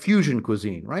it like fusion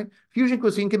cuisine, right? Fusion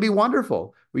cuisine can be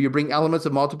wonderful, where you bring elements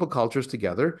of multiple cultures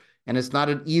together, and it's not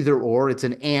an either or, it's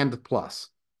an and plus.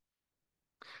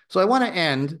 So I want to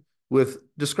end with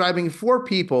describing 4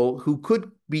 people who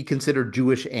could be considered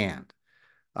Jewish and.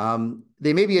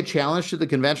 They may be a challenge to the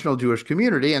conventional Jewish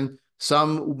community, and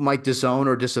some might disown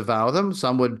or disavow them.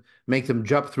 Some would make them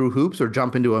jump through hoops or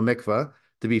jump into a mikveh.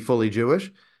 to be fully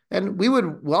Jewish, and we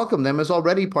would welcome them as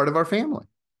already part of our family.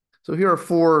 So here are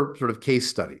 4 sort of case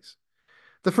studies.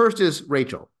 The first is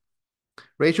Rachel.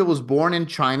 Rachel was born in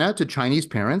China to Chinese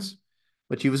parents,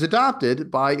 but she was adopted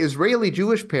by Israeli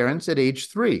Jewish parents at age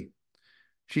 3.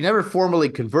 She never formally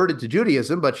converted to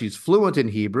Judaism, but she's fluent in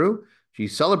Hebrew. She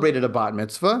celebrated a bat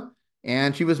mitzvah,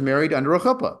 and she was married under a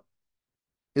chuppah.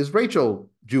 Is Rachel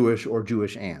Jewish or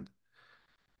Jewish and?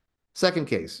 Second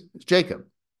case is Jacob.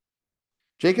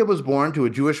 Jacob was born to a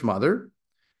Jewish mother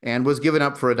and was given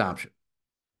up for adoption.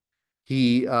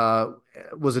 He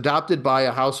was adopted by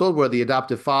a household where the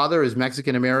adoptive father is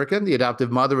Mexican-American. The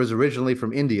adoptive mother is originally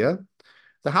from India.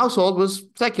 The household was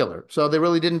secular, so they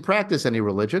really didn't practice any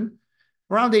religion.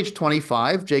 Around age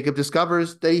 25, Jacob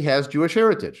discovers that he has Jewish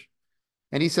heritage.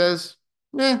 And he says,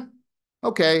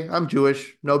 okay, I'm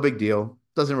Jewish, no big deal.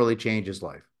 Doesn't really change his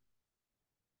life.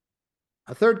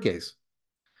 A third case,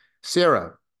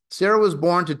 Sarah. Sarah was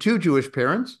born to 2 Jewish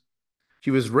parents.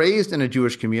 She was raised in a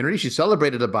Jewish community. She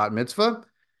celebrated a bat mitzvah.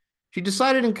 She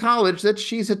decided in college that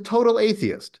she's a total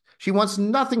atheist. She wants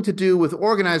nothing to do with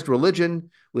organized religion,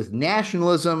 with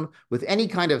nationalism, with any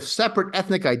kind of separate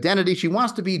ethnic identity. She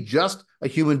wants to be just a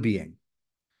human being.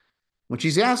 When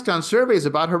she's asked on surveys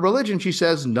about her religion, she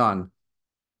says none.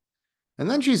 And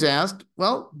then she's asked,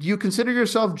 well, do you consider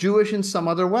yourself Jewish in some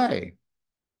other way?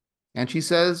 And she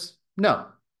says no.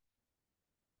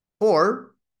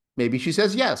 Or maybe she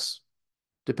says yes,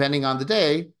 depending on the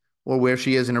day or where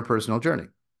she is in her personal journey.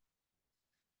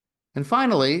 And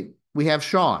finally, we have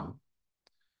Sean.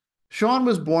 Sean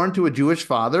was born to a Jewish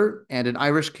father and an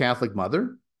Irish Catholic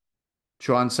mother.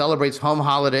 Sean celebrates home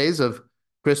holidays of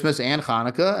Christmas and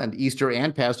Hanukkah and Easter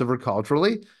and Passover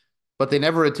culturally, but they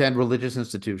never attend religious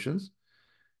institutions,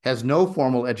 has no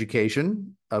formal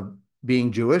education of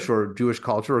being Jewish or Jewish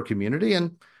culture or community,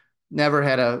 and never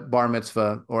had a bar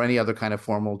mitzvah or any other kind of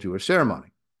formal Jewish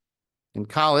ceremony. In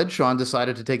college, Sean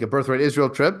decided to take a Birthright Israel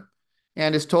trip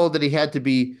and is told that he had to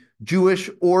be Jewish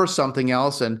or something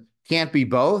else and can't be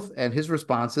both. And his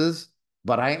response is,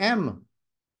 but I am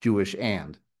Jewish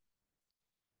and.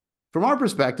 From our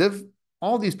perspective,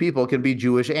 all these people can be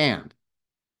Jewish and.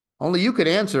 Only you could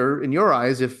answer, in your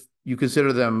eyes, if you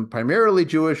consider them primarily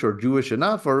Jewish or Jewish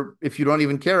enough, or if you don't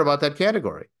even care about that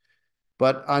category.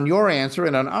 But on your answer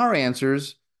and on our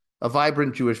answers, a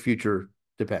vibrant Jewish future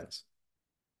depends.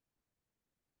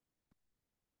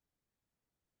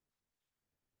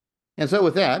 And so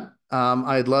with that,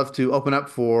 I'd love to open up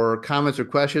for comments or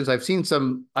questions. I've seen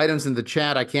some items in the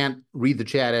chat. I can't read the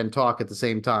chat and talk at the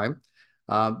same time,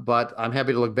 but I'm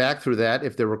happy to look back through that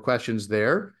if there were questions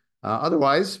there.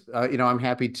 Otherwise, I'm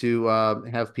happy to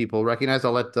have people recognize.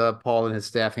 I'll let Paul and his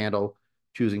staff handle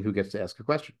choosing who gets to ask a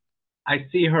question. I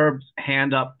see Herb's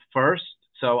hand up first,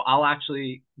 so I'll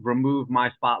actually remove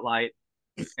my spotlight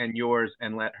and yours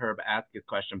and let Herb ask his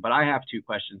question. But I have 2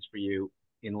 questions for you,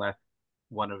 unless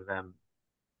one of them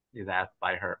is asked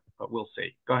by Herb, but we'll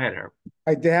see. Go ahead, Herb.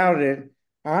 I doubt it.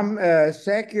 I'm a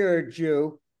secular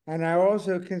Jew, and I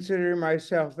also consider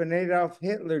myself an Adolf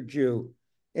Hitler Jew,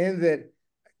 in that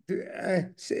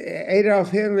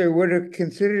Adolf Hitler would have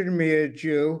considered me a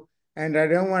Jew, and I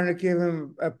don't want to give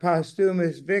him a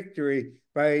posthumous victory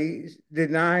by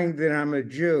denying that I'm a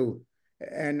Jew.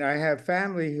 And I have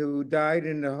family who died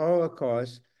in the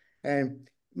Holocaust, and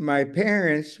my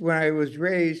parents, when I was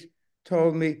raised,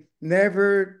 told me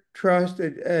never trust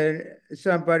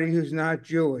somebody who's not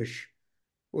Jewish,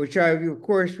 which I, of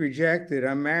course, rejected.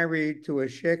 I'm married to a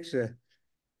shiksa.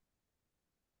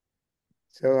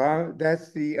 So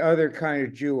that's the other kind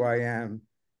of Jew I am.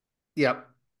 Yep.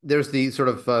 There's the sort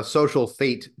of social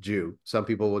fate Jew, some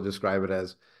people will describe it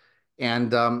as.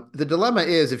 And the dilemma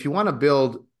is, if you want to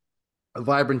build a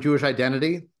vibrant Jewish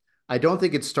identity, I don't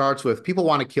think it starts with people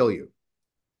want to kill you.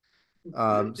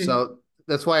 So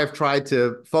that's why I've tried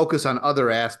to focus on other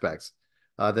aspects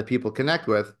that people connect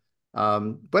with.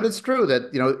 But it's true that,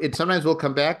 it sometimes will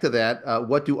come back to that.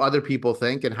 What do other people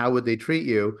think and how would they treat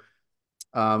you?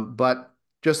 But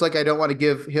just like I don't want to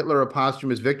give Hitler a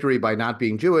posthumous victory by not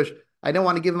being Jewish, I don't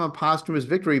want to give him a posthumous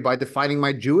victory by defining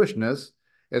my Jewishness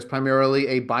as primarily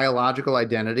a biological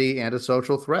identity and a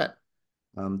social threat.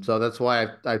 So that's why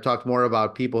I've talked more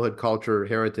about peoplehood, culture,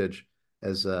 heritage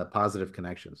as positive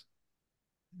connections.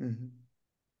 Mm-hmm.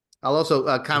 I'll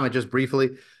also comment just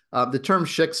briefly. The term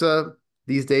shiksa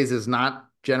these days is not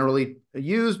generally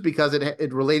used because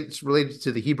it relates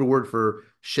to the Hebrew word for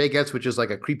shegetz, which is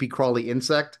like a creepy crawly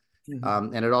insect.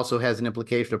 Mm-hmm. And it also has an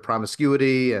implication of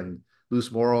promiscuity and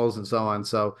loose morals and so on.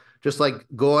 So just like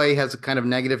goy has a kind of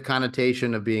negative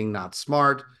connotation of being not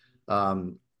smart,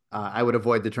 I would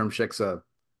avoid the term shiksa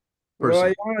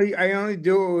Well, person. I only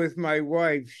do it with my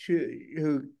wife,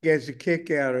 who gets a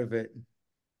kick out of it,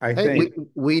 I Hey, think.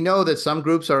 we know that some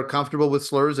groups are comfortable with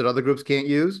slurs that other groups can't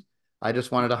use. I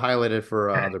just wanted to highlight it for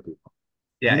other people.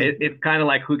 Yeah, it's kind of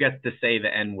like who gets to say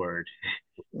the N word.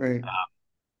 Right.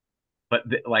 But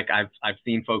like I've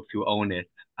seen folks who own it.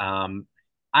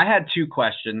 I had two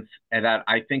questions and that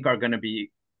I think are going to be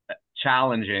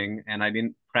challenging, and I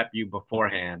didn't prep you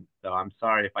beforehand, so I'm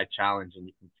sorry if I challenge, and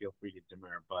you can feel free to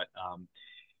demur. But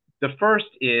the first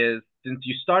is, since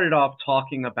you started off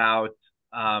talking about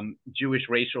Jewish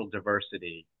racial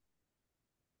diversity,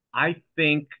 I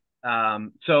think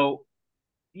so.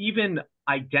 Even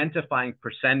identifying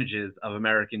percentages of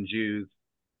American Jews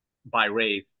by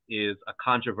race is a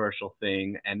controversial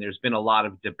thing, and there's been a lot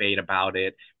of debate about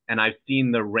it. And I've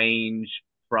seen the range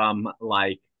from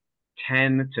like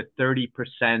 10 to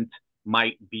 30%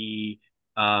 might be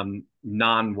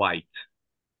non-white.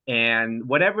 And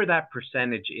whatever that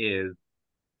percentage is,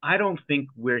 I don't think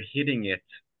we're hitting it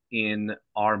in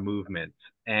our movement.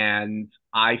 And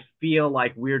I feel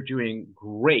like we're doing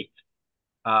great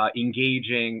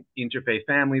engaging interfaith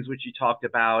families, which you talked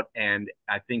about. And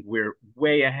I think we're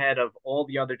way ahead of all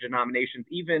the other denominations,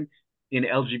 even in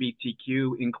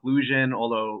LGBTQ inclusion,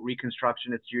 although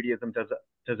Reconstructionist Judaism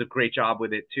does a great job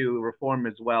with it too, Reform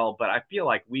as well. But I feel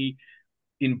like we,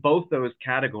 in both those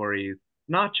categories,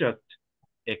 not just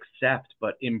accept,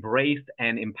 but embrace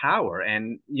and empower.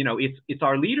 And, you know, it's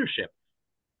our leadership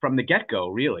from the get-go,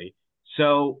 really.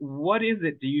 So what is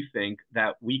it, do you think,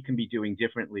 that we can be doing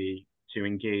differently to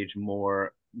engage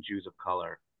more Jews of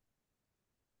color?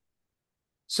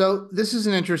 So this is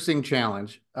an interesting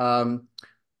challenge.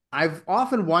 I've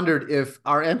often wondered if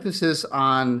our emphasis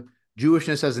on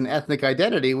Jewishness as an ethnic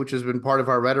identity, which has been part of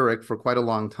our rhetoric for quite a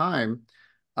long time,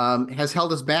 has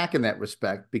held us back in that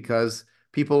respect, because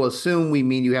people assume we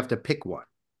mean you have to pick one.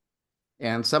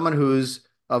 And someone who's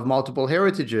of multiple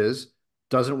heritages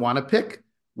doesn't want to pick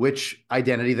which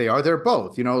identity they are. They're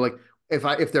both, you know, like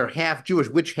if they're half Jewish,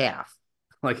 which half?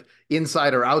 Like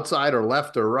inside or outside or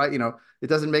left or right, you know, it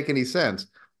doesn't make any sense.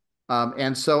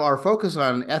 And so our focus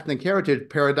on ethnic heritage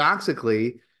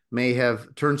paradoxically may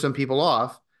have turned some people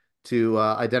off to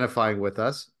identifying with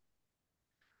us.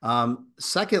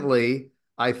 Secondly,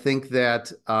 I think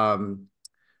that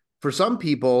for some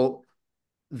people,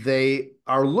 they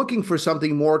are looking for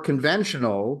something more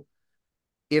conventional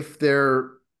if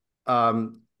they're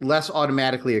less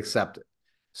automatically accepted.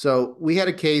 So we had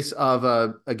a case of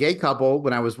a gay couple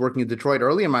when I was working in Detroit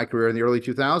early in my career in the early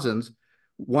 2000s.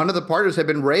 One of the partners had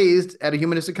been raised at a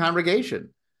humanistic congregation,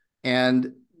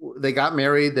 and they got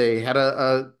married. They had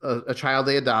a child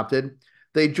they adopted.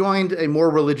 They joined a more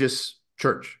religious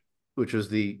church, which was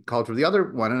the culture of the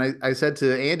other one. And I said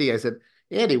to Andy, I said,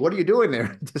 Andy, what are you doing there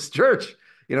at this church?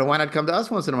 You know, why not come to us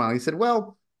once in a while? He said,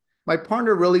 well, my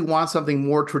partner really wants something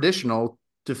more traditional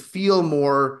to feel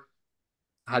more,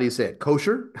 how do you say it,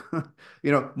 kosher,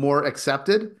 you know, more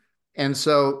accepted. And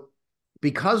so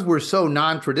because we're so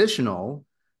non-traditional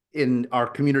in our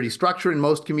community structure, in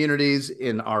most communities,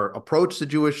 in our approach to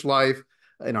Jewish life,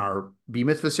 in our bar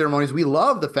mitzvah ceremonies, we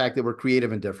love the fact that we're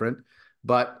creative and different.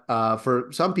 But for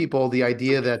some people, the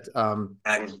idea that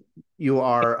you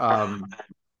are,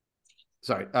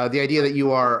 the idea that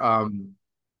you are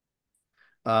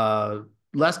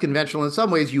less conventional in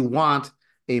some ways, you want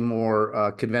a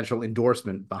more conventional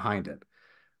endorsement behind it.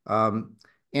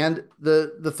 And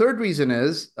the third reason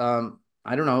is,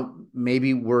 I don't know,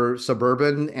 maybe we're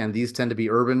suburban and these tend to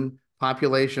be urban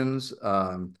populations.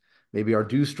 Maybe our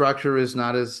due structure is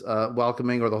not as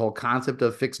welcoming, or the whole concept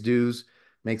of fixed dues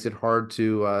makes it hard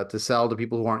to sell to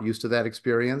people who aren't used to that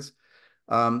experience.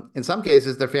 In some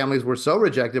cases, their families were so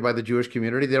rejected by the Jewish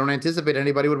community, they don't anticipate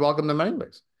anybody would welcome them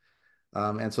anyways.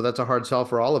 And so that's a hard sell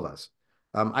for all of us.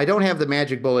 I don't have the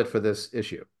magic bullet for this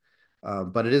issue,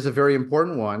 but it is a very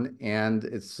important one. And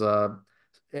it's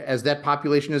as that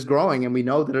population is growing, and we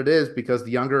know that it is because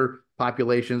the younger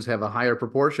populations have a higher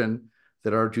proportion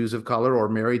that are Jews of color or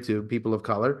married to people of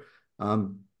color.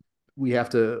 We have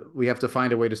to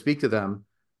find a way to speak to them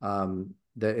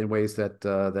that in ways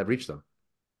that reach them.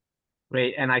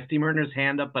 Great. And I see Myrna's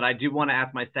hand up, but I do want to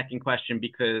ask my second question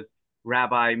because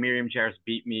Rabbi Miriam Jaris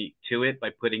beat me to it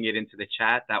by putting it into the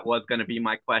chat. That was going to be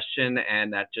my question,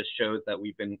 and that just shows that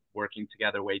we've been working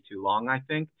together way too long, I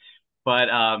think. But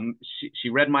she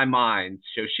read my mind.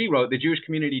 So she wrote, the Jewish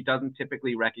community doesn't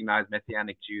typically recognize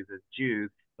Messianic Jews as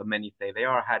Jews, but many say they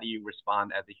are. How do you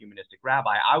respond as a humanistic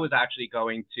rabbi? I was actually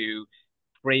going to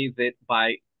phrase it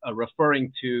by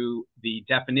referring to the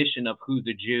definition of who's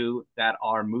a Jew that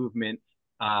our movement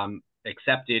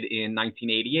accepted in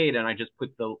 1988. And I just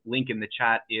put the link in the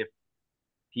chat if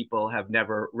people have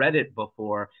never read it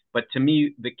before. But to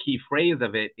me, the key phrase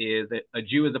of it is that a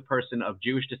Jew is a person of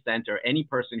Jewish descent, or any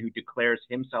person who declares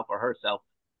himself or herself,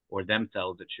 or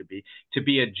themselves, it should be, to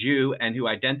be a Jew and who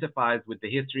identifies with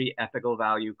the history, ethical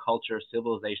value, culture,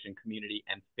 civilization, community,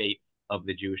 and fate of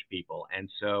the Jewish people. And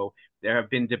so there have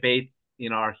been debates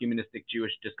in our Humanistic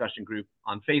Jewish discussion group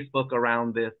on Facebook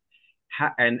around this.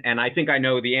 And I think I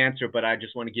know the answer, but I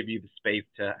just want to give you the space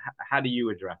to, how do you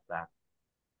address that?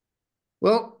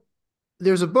 Well,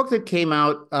 there's a book that came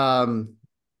out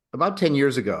about 10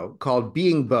 years ago called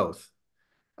Being Both,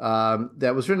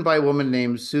 that was written by a woman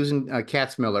named Susan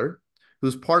Katzmiller,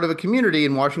 who's part of a community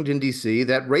in Washington, D.C.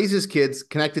 that raises kids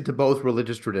connected to both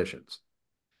religious traditions.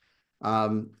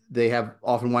 They have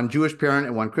often one Jewish parent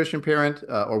and one Christian parent,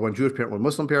 or one Jewish parent, one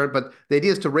Muslim parent, but the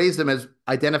idea is to raise them as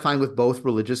identifying with both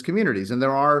religious communities. And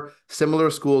there are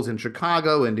similar schools in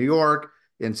Chicago, in New York,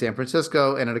 in San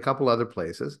Francisco, and in a couple other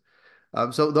places.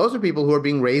 So those are people who are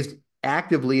being raised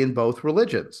actively in both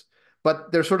religions,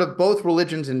 but they're sort of both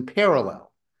religions in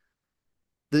parallel.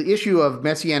 The issue of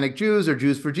Messianic Jews or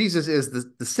Jews for Jesus is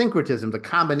the syncretism, the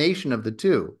combination of the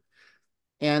two.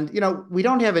 And, we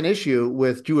don't have an issue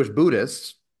with Jewish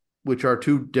Buddhists, which are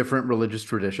two different religious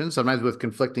traditions, sometimes with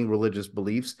conflicting religious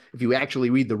beliefs. If you actually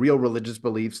read the real religious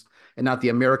beliefs and not the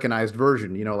Americanized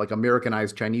version, like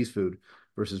Americanized Chinese food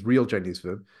versus real Chinese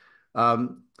food.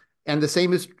 And the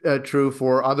same is true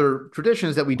for other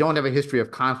traditions that we don't have a history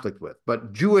of conflict with.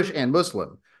 But Jewish and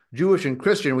Muslim, Jewish and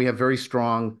Christian, we have very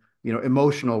strong,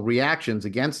 emotional reactions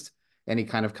against any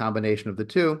kind of combination of the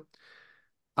two.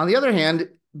 On the other hand,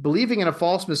 believing in a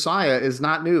false Messiah is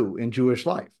not new in Jewish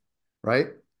life, right?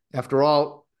 After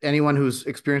all, anyone who's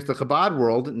experienced the Chabad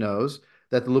world knows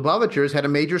that the Lubavitchers had a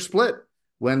major split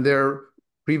when their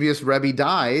previous Rebbe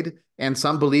died, and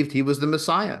some believed he was the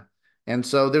Messiah. And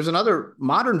so there's another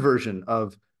modern version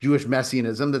of Jewish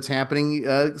messianism that's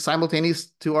happening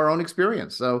simultaneous to our own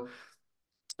experience. So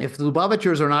if the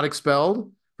Lubavitchers are not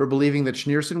expelled for believing that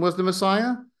Schneerson was the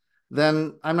Messiah,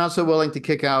 then I'm not so willing to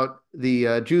kick out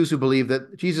the Jews who believe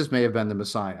that Jesus may have been the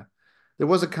Messiah. There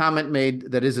was a comment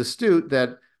made that is astute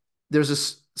that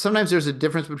sometimes there's a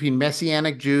difference between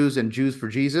Messianic Jews and Jews for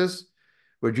Jesus,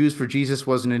 where Jews for Jesus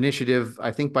was an initiative,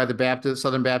 I think, by the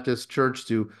Southern Baptist Church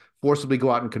to forcibly go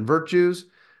out and convert Jews,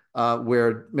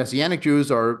 where Messianic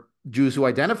Jews are Jews who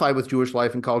identify with Jewish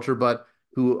life and culture, but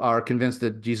who are convinced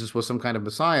that Jesus was some kind of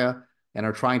Messiah and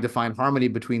are trying to find harmony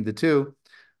between the two.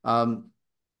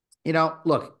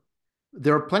 Look,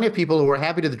 there are plenty of people who are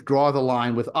happy to draw the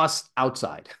line with us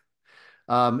outside.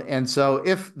 And so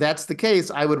if that's the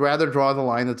case, I would rather draw the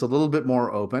line that's a little bit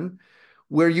more open,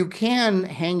 where you can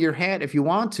hang your hat if you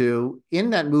want to. In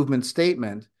that movement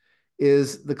statement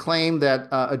is the claim that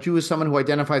a Jew is someone who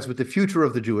identifies with the future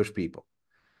of the Jewish people.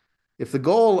 If the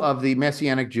goal of the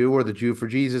Messianic Jew or the Jew for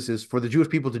Jesus is for the Jewish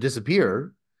people to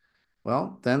disappear,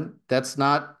 well, then that's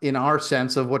not in our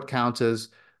sense of what counts as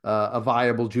a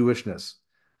viable Jewishness.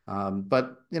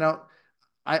 But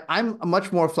I'm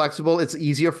much more flexible. It's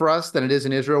easier for us than it is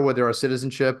in Israel, where there are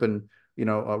citizenship and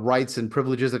rights and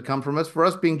privileges that come from us. For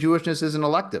us, being Jewishness is an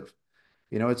elective.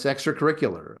 It's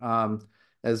extracurricular.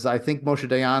 As I think Moshe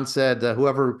Dayan said,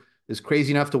 whoever is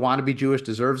crazy enough to want to be Jewish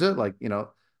deserves it.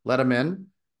 Let them in.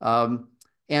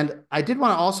 And I did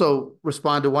want to also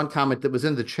respond to one comment that was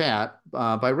in the chat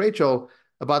by Rachel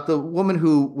about the woman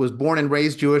who was born and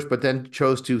raised Jewish, but then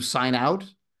chose to sign out.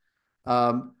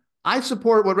 I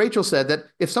support what Rachel said, that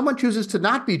if someone chooses to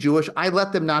not be Jewish, I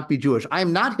let them not be Jewish. I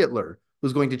am not Hitler,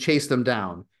 who's going to chase them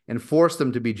down and force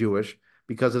them to be Jewish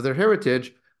because of their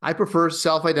heritage. I prefer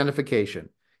self-identification.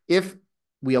 If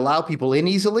we allow people in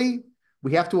easily,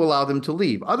 we have to allow them to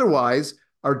leave. Otherwise,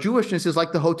 our Jewishness is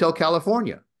like the Hotel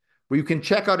California, where you can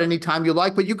check out anytime you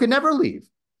like, but you can never leave.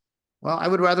 Well, I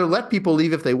would rather let people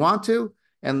leave if they want to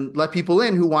and let people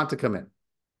in who want to come in.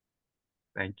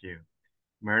 Thank you.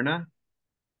 Myrna,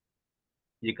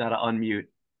 you got to unmute.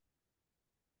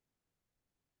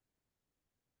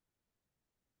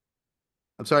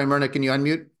 I'm sorry, Myrna, can you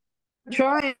unmute?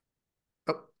 Try.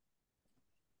 Oh.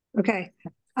 Okay.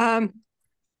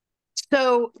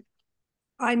 So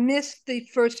I missed the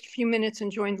first few minutes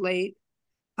and joined late.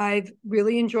 I've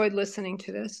really enjoyed listening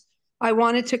to this. I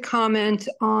wanted to comment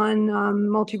on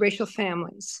multiracial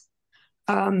families.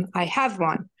 I have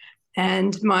one,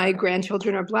 and my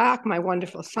grandchildren are Black. My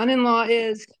wonderful son-in-law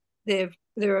is.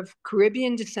 They're of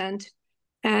Caribbean descent,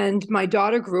 and my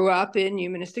daughter grew up in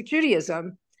Humanistic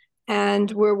Judaism,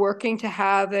 and we're working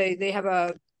to they have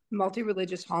a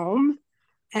multi-religious home,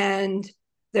 and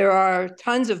there are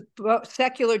tons of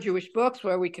secular Jewish books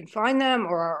where we can find them,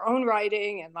 or our own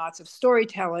writing and lots of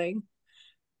storytelling.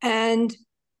 And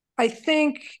I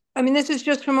think, I mean, this is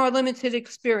just from our limited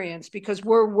experience because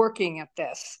we're working at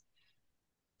this.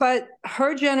 But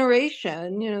her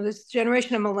generation, this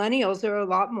generation of millennials, there are a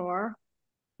lot more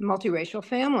multiracial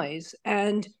families.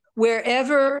 And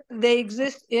wherever they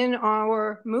exist in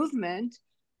our movement,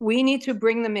 we need to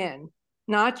bring them in,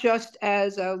 not just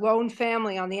as a lone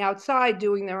family on the outside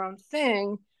doing their own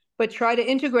thing, but try to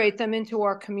integrate them into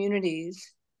our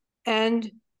communities.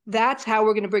 And that's how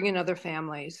we're going to bring in other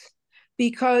families.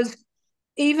 Because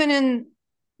even in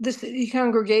this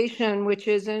congregation, which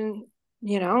is in,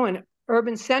 an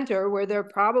urban center where there are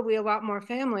probably a lot more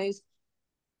families,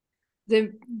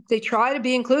 they try to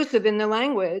be inclusive in the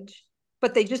language,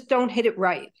 but they just don't hit it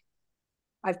right.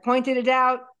 I've pointed it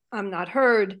out, I'm not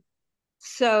heard.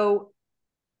 So,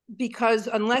 because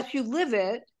unless you live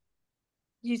it,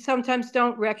 you sometimes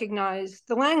don't recognize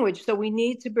the language. So we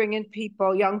need to bring in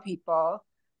people, young people,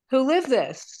 who live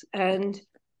this and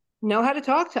know how to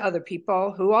talk to other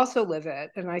people who also live it.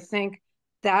 And I think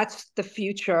that's the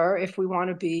future if we want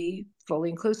to be fully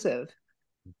inclusive.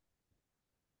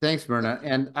 Thanks, Myrna.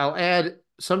 And I'll add,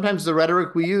 sometimes the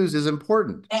rhetoric we use is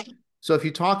important. So if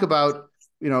you talk about,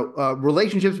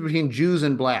 relationships between Jews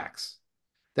and Blacks,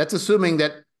 that's assuming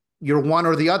that you're one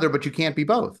or the other, but you can't be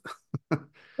both.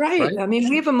 Right. I mean,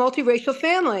 we have a multiracial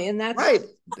family, and that's right.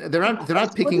 They're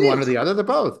not picking one or the other. They're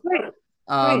both. Right.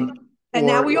 Right. And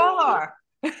now we all are.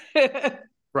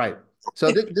 Right.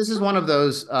 So this is one of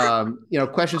those,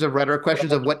 questions of rhetoric,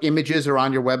 questions of what images are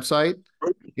on your website.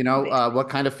 What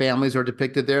kind of families are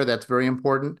depicted there. That's very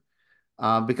important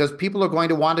because people are going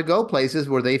to want to go places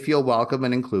where they feel welcome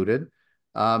and included.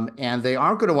 And they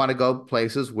aren't going to want to go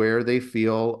places where they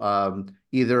feel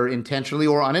either intentionally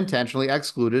or unintentionally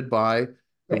excluded by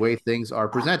the way things are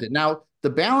presented. Now, the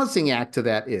balancing act to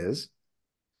that is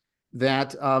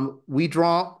that we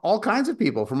draw all kinds of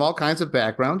people from all kinds of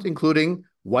backgrounds, including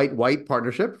white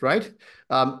partnerships, right?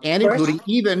 And including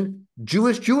even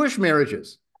Jewish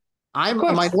marriages. I'm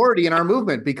a minority in our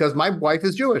movement because my wife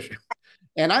is Jewish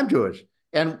and I'm Jewish.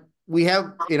 And we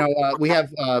have,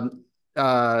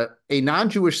 a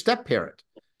non-Jewish step parent.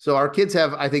 So our kids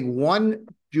have, I think, one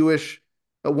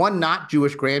not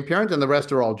Jewish grandparent, and the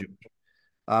rest are all Jewish.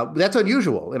 That's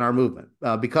unusual in our movement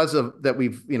because of that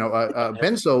we've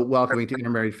been so welcoming to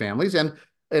intermarried families, and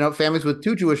families with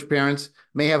two Jewish parents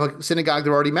may have a synagogue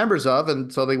they're already members of,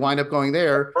 and so they wind up going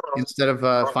there instead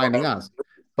of finding us.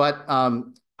 But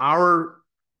our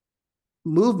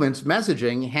movement's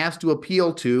messaging has to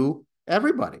appeal to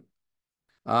everybody.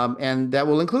 And that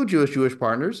will include Jewish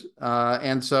partners.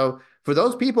 And so for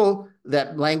those people,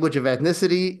 that language of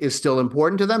ethnicity is still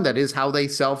important to them. That is how they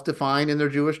self-define in their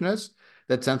Jewishness.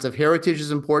 That sense of heritage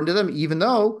is important to them, even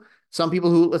though some people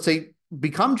who, let's say,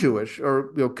 become Jewish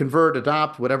or convert,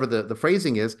 adopt, whatever the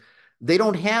phrasing is, they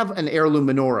don't have an heirloom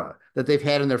menorah that they've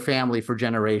had in their family for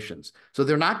generations. So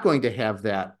they're not going to have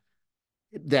that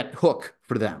hook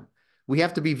for them. We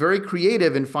have to be very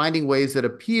creative in finding ways that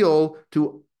appeal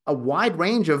to a wide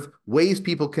range of ways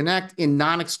people connect in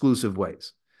non-exclusive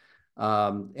ways.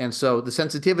 And so the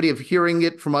sensitivity of hearing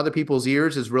it from other people's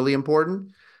ears is really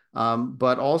important,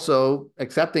 but also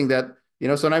accepting that,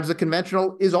 sometimes the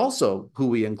conventional is also who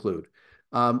we include.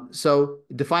 So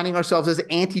defining ourselves as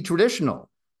anti-traditional.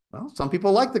 Well, some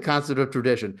people like the concept of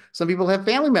tradition. Some people have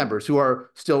family members who are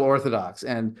still Orthodox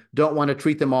and don't want to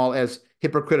treat them all as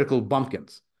hypocritical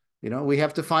bumpkins. We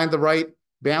have to find the right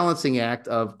balancing act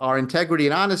of our integrity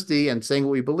and honesty and saying what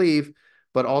we believe,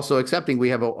 but also accepting we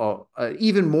have a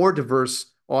even more diverse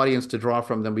audience to draw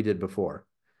from than we did before.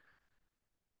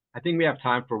 I think we have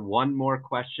time for one more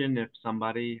question. If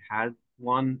somebody has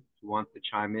one who wants to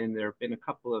chime in, there have been a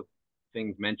couple of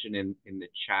things mentioned in the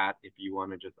chat. If you want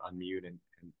to just unmute and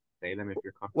say them if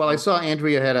you're comfortable. Well, I saw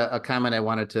Andrea had a comment I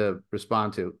wanted to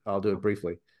respond to. I'll do it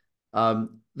briefly.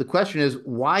 The question is,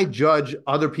 why judge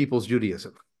other people's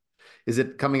Judaism? Is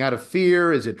it coming out of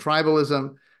fear? Is it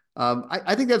tribalism?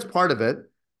 I think that's part of it.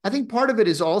 I think part of it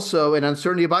is also an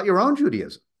uncertainty about your own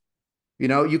Judaism.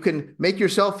 You can make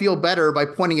yourself feel better by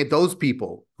pointing at those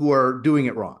people who are doing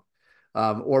it wrong.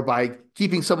 Or by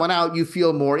keeping someone out, you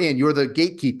feel more in. You're the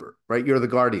gatekeeper, right? You're the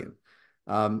guardian.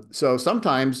 So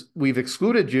sometimes we've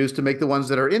excluded Jews to make the ones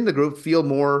that are in the group feel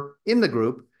more in the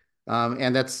group.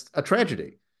 And that's a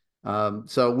tragedy.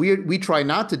 So we try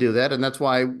not to do that. And that's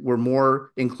why we're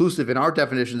more inclusive in our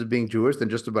definitions of being Jewish than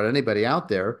just about anybody out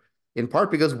there, in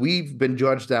part because we've been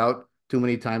judged out too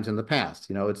many times in the past.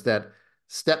 It's that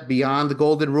step beyond the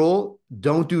golden rule.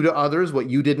 Don't do to others what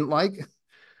you didn't like,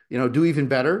 do even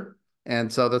better.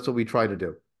 And so that's what we try to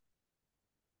do.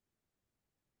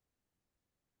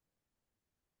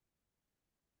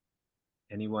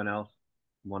 Anyone else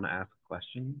want to ask a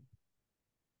question?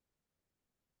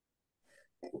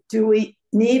 Do we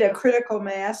need a critical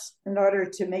mass in order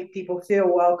to make people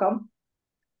feel welcome?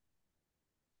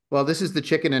 Well, this is the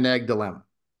chicken and egg dilemma,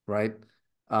 right?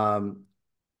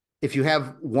 If you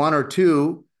have one or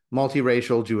two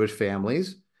multiracial Jewish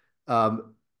families,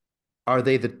 are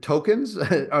they the tokens?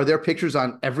 Are there pictures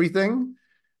on everything?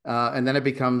 And then it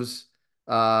becomes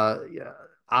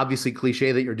obviously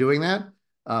cliche that you're doing that.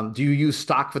 Do you use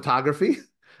stock photography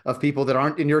of people that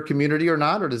aren't in your community or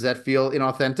not? Or does that feel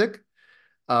inauthentic?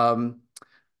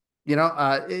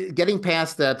 Getting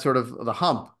past that sort of the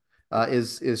hump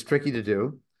is tricky to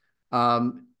do.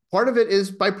 Part of it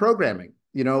is by programming.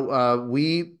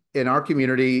 We in our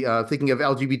community, thinking of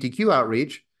LGBTQ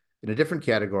outreach in a different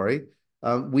category,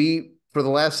 we for the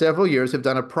last several years have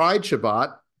done a Pride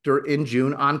Shabbat in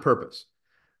June on purpose,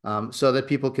 so that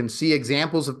people can see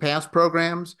examples of past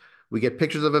programs. We get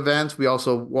pictures of events. We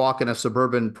also walk in a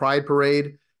suburban Pride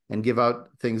parade and give out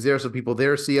things there so people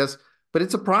there see us. But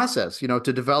it's a process, to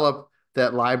develop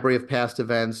that library of past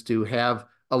events, to have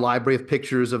a library of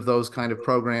pictures of those kind of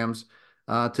programs,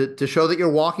 to show that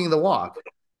you're walking the walk.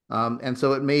 And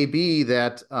so it may be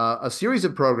that a series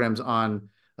of programs on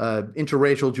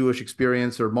interracial Jewish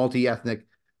experience or multi-ethnic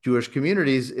Jewish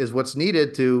communities is what's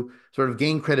needed to sort of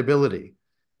gain credibility.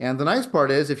 And the nice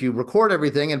part is if you record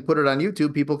everything and put it on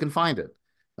YouTube, people can find it.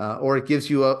 Or it gives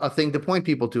you a thing to point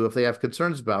people to if they have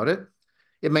concerns about it.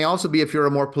 It may also be if you're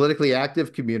a more politically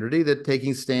active community that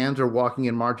taking stands or walking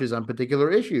in marches on particular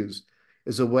issues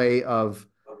is a way of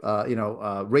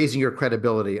raising your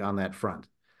credibility on that front.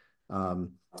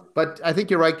 But I think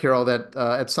you're right, Carol, that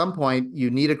at some point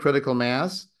you need a critical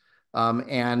mass,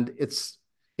 and it's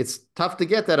tough to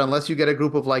get that unless you get a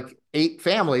group of like 8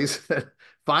 families that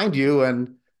find you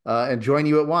and join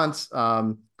you at once.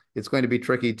 It's going to be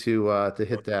tricky to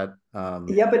hit that.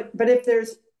 Yeah, but if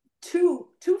there's two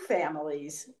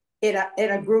families in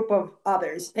a group of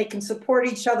others, they can support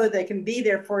each other. They can be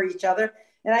there for each other.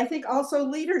 And I think also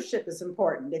leadership is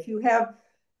important. If you have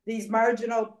these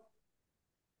marginal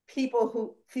people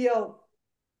who feel,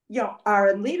 are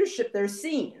in leadership, they're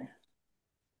seen.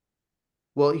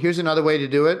 Well, here's another way to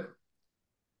do it.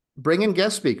 Bring in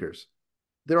guest speakers.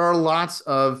 There are lots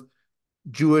of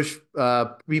Jewish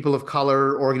people of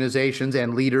color organizations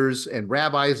and leaders and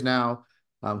rabbis now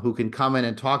who can come in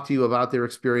and talk to you about their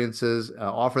experiences,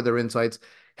 offer their insights,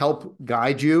 help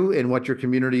guide you in what your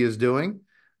community is doing,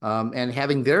 and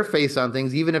having their face on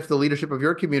things, even if the leadership of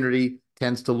your community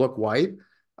tends to look white.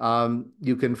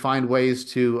 You can find ways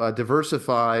to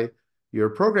diversify your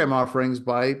program offerings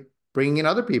by bringing in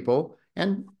other people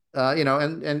and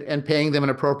paying them an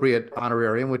appropriate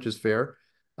honorarium, which is fair.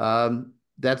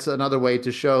 That's another way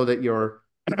to show that you're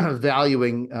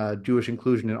valuing Jewish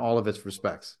inclusion in all of its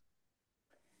respects.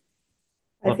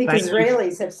 I think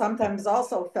Israelis have sometimes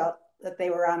also felt that they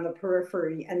were on the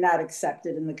periphery and not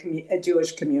accepted in the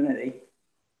Jewish community.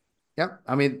 Yeah,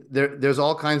 I mean, there's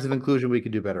all kinds of inclusion we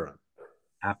could do better on.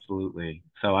 Absolutely.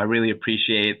 So I really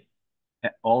appreciate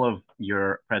all of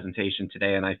your presentation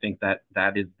today, and I think that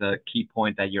is the key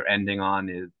point that you're ending on,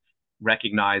 is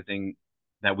recognizing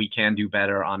that we can do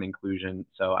better on inclusion.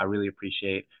 So I really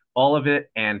appreciate all of it,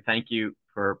 and thank you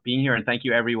for being here, and thank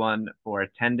you everyone for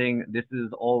attending. This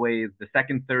is always the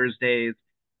second Thursdays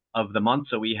of the month,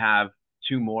 so we have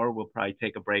 2 more. We'll probably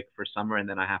take a break for summer, and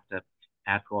then I have to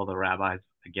ask all the rabbis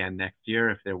again next year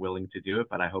if they're willing to do it,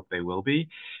 but I hope they will be,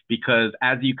 because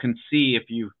as you can see, if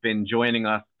you've been joining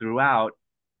us throughout,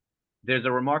 there's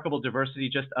a remarkable diversity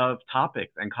just of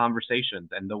topics and conversations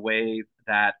and the ways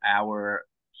that our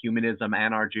humanism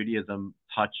and our Judaism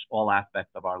touch all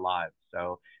aspects of our lives.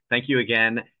 So thank you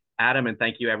again, Adam, and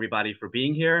thank you everybody for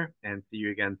being here, and see you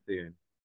again soon.